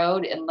of the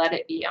road and let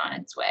it be on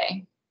its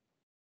way.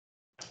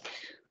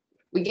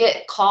 We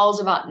get calls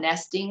about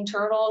nesting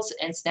turtles,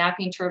 and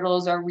snapping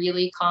turtles are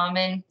really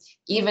common,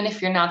 even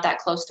if you're not that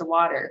close to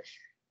water.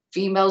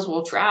 Females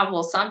will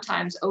travel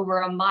sometimes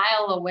over a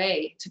mile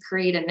away to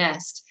create a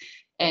nest.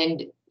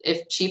 And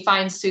if she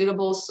finds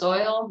suitable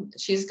soil,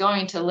 she's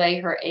going to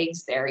lay her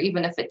eggs there,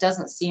 even if it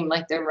doesn't seem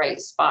like the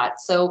right spot.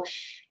 So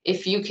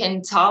if you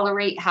can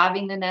tolerate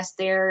having the nest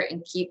there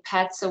and keep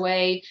pets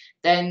away,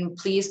 then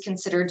please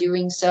consider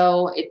doing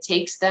so. It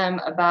takes them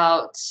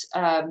about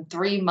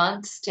 3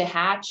 months to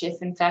hatch, if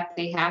in fact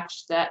they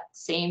hatch that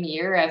same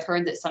year. I've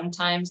heard that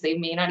sometimes they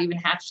may not even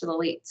hatch to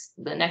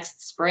the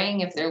next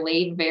spring if they're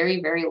laid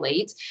very, very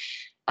late.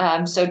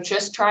 So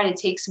just try to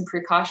take some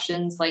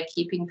precautions like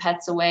keeping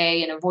pets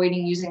away and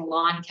avoiding using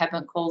lawn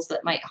chemicals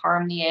that might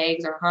harm the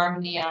eggs or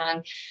harm the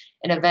young.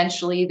 And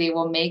eventually they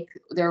will make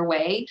their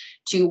way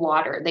to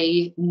water.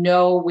 They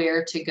know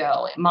where to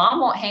go.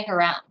 Mom won't hang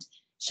around.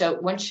 So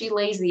once she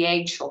lays the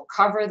egg, she'll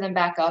cover them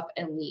back up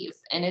and leave.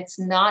 And it's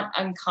not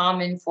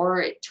uncommon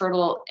for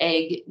turtle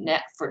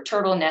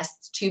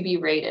nests to be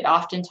raided,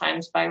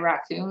 oftentimes by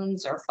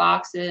raccoons or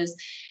foxes.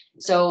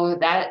 So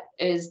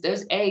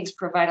those eggs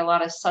provide a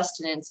lot of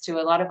sustenance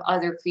to a lot of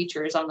other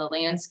creatures on the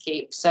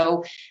landscape.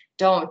 So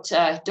don't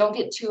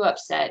get too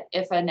upset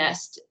if a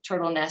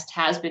turtle nest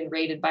has been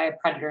raided by a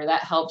predator.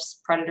 That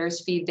helps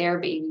predators feed their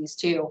babies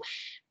too.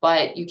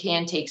 But you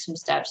can take some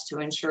steps to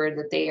ensure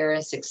that they are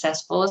as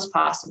successful as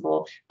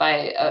possible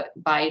by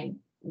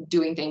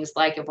doing things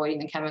like avoiding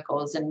the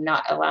chemicals and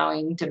not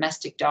allowing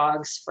domestic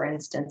dogs, for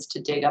instance,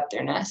 to dig up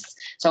their nests.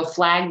 So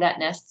flag that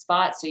nest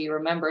spot so you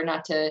remember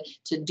not to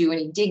do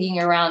any digging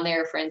around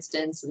there, for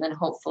instance, and then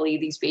hopefully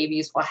these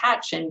babies will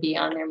hatch and be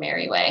on their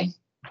merry way.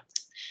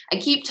 I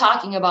keep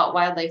talking about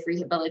wildlife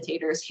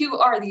rehabilitators. Who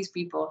are these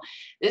people?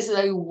 This is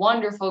a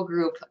wonderful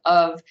group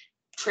of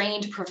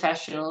trained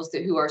professionals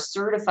who are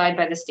certified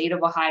by the state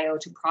of Ohio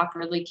to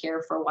properly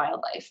care for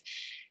wildlife.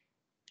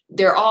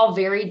 They're all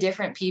very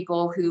different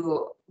people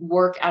who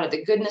work out of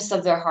the goodness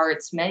of their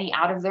hearts, many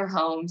out of their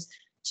homes,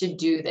 to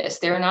do this.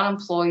 They're not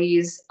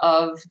employees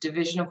of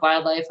Division of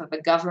Wildlife, of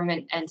a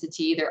government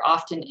entity. They're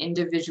often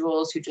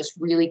individuals who just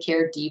really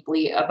care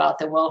deeply about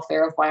the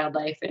welfare of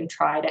wildlife and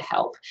try to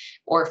help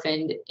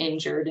orphaned,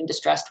 injured, and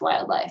distressed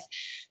wildlife.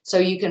 So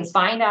you can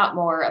find out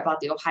more about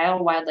the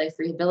Ohio Wildlife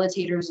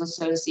Rehabilitators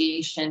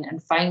Association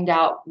and find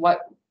out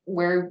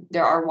where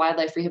there are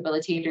wildlife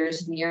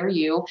rehabilitators near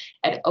you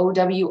at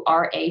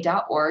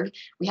owra.org.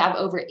 We have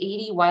over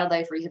 80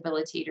 wildlife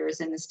rehabilitators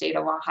in the state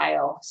of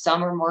Ohio.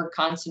 Some are more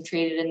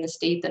concentrated in the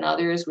state than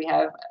others. We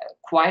have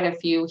quite a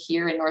few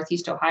here in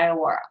Northeast Ohio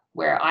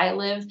where I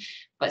live,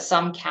 but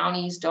some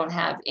counties don't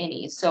have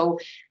any. So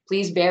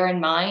please bear in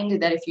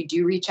mind that if you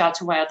do reach out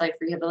to a wildlife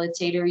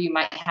rehabilitator, you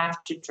might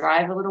have to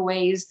drive a little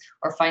ways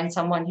or find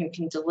someone who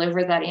can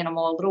deliver that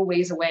animal a little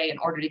ways away in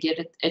order to get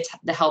it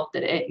the help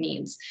that it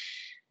needs.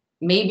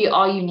 Maybe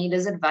all you need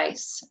is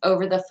advice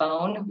over the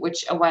phone,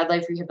 which a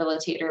wildlife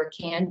rehabilitator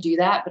can do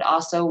that, but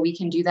also we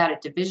can do that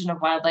at Division of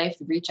Wildlife.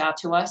 Reach out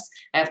to us.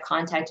 I have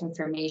contact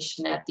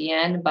information at the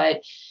end,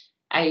 but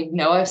I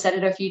know I've said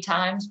it a few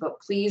times,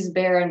 but please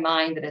bear in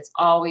mind that it's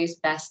always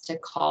best to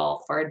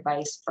call for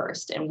advice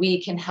first, and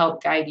we can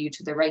help guide you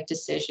to the right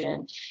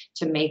decision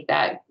to make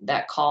that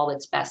call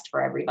that's best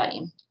for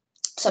everybody.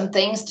 Some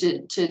things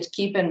to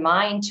keep in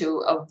mind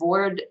to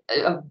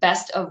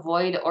best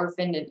avoid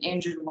orphaned and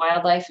injured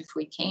wildlife if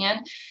we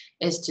can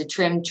is to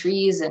trim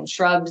trees and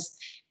shrubs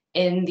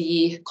in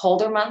the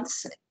colder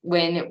months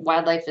when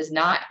wildlife is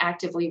not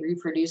actively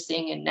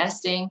reproducing and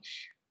nesting.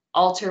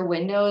 Alter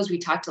windows, we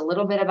talked a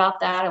little bit about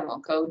that. I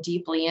won't go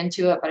deeply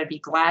into it, but I'd be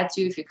glad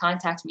to if you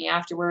contact me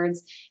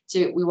afterwards.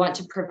 We want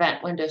to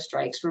prevent window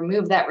strikes,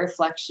 remove that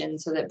reflection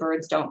so that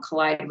birds don't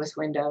collide with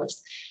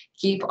windows.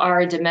 Keep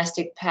our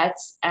domestic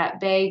pets at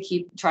bay.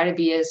 Try to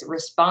be as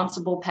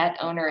responsible pet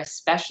owner,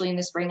 especially in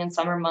the spring and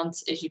summer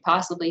months, as you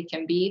possibly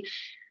can be.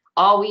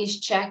 Always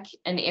check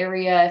an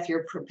area. If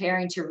you're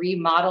preparing to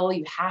remodel,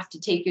 you have to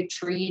take a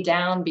tree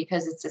down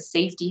because it's a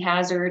safety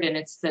hazard and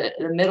it's the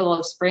middle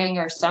of spring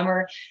or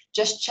summer.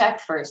 Just check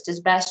first as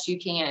best you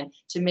can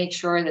to make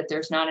sure that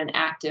there's not an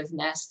active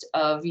nest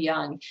of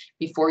young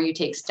before you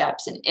take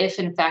steps. And if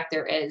in fact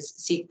there is,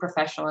 seek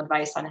professional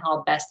advice on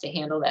how best to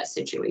handle that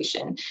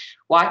situation.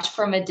 Watch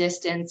from a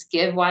distance,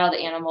 give wild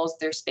animals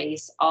their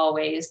space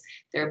always.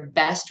 They're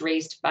best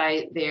raised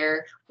by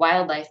their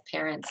wildlife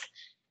parents.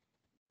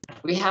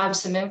 We have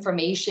some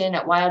information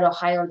at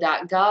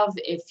wildohio.gov.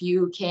 If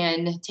you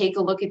can take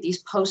a look at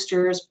these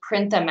posters,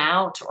 print them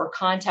out, or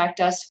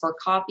contact us for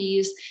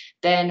copies,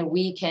 then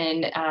we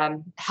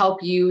can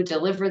help you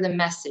deliver the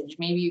message.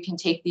 Maybe you can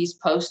take these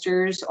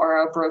posters or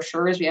our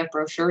brochures. We have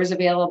brochures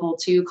available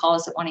too. Call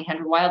us at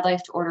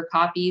 1-800-WILDLIFE to order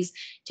copies.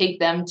 Take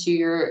them to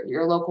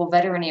your local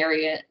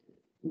veterinarian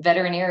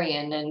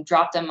and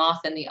drop them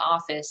off in the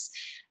office.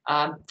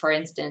 For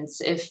instance,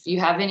 if you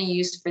have any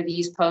use for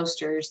these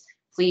posters,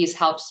 please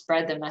help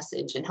spread the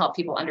message and help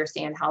people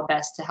understand how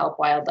best to help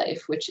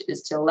wildlife, which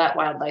is to let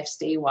wildlife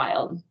stay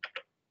wild.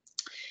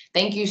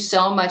 Thank you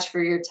so much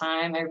for your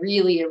time. I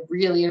really,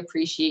 really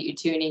appreciate you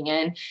tuning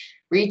in.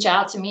 Reach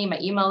out to me. My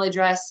email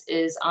address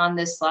is on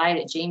this slide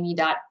at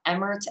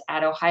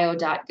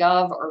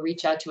jamey.emmert@ohio.gov, or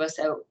reach out to us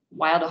at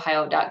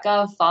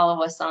wildohio.gov.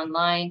 Follow us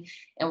online,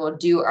 and we'll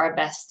do our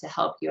best to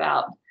help you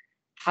out.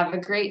 Have a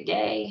great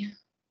day.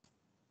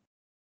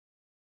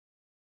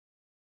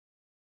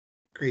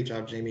 Great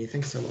job, Jamey.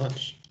 Thanks so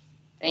much.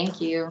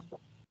 Thank you.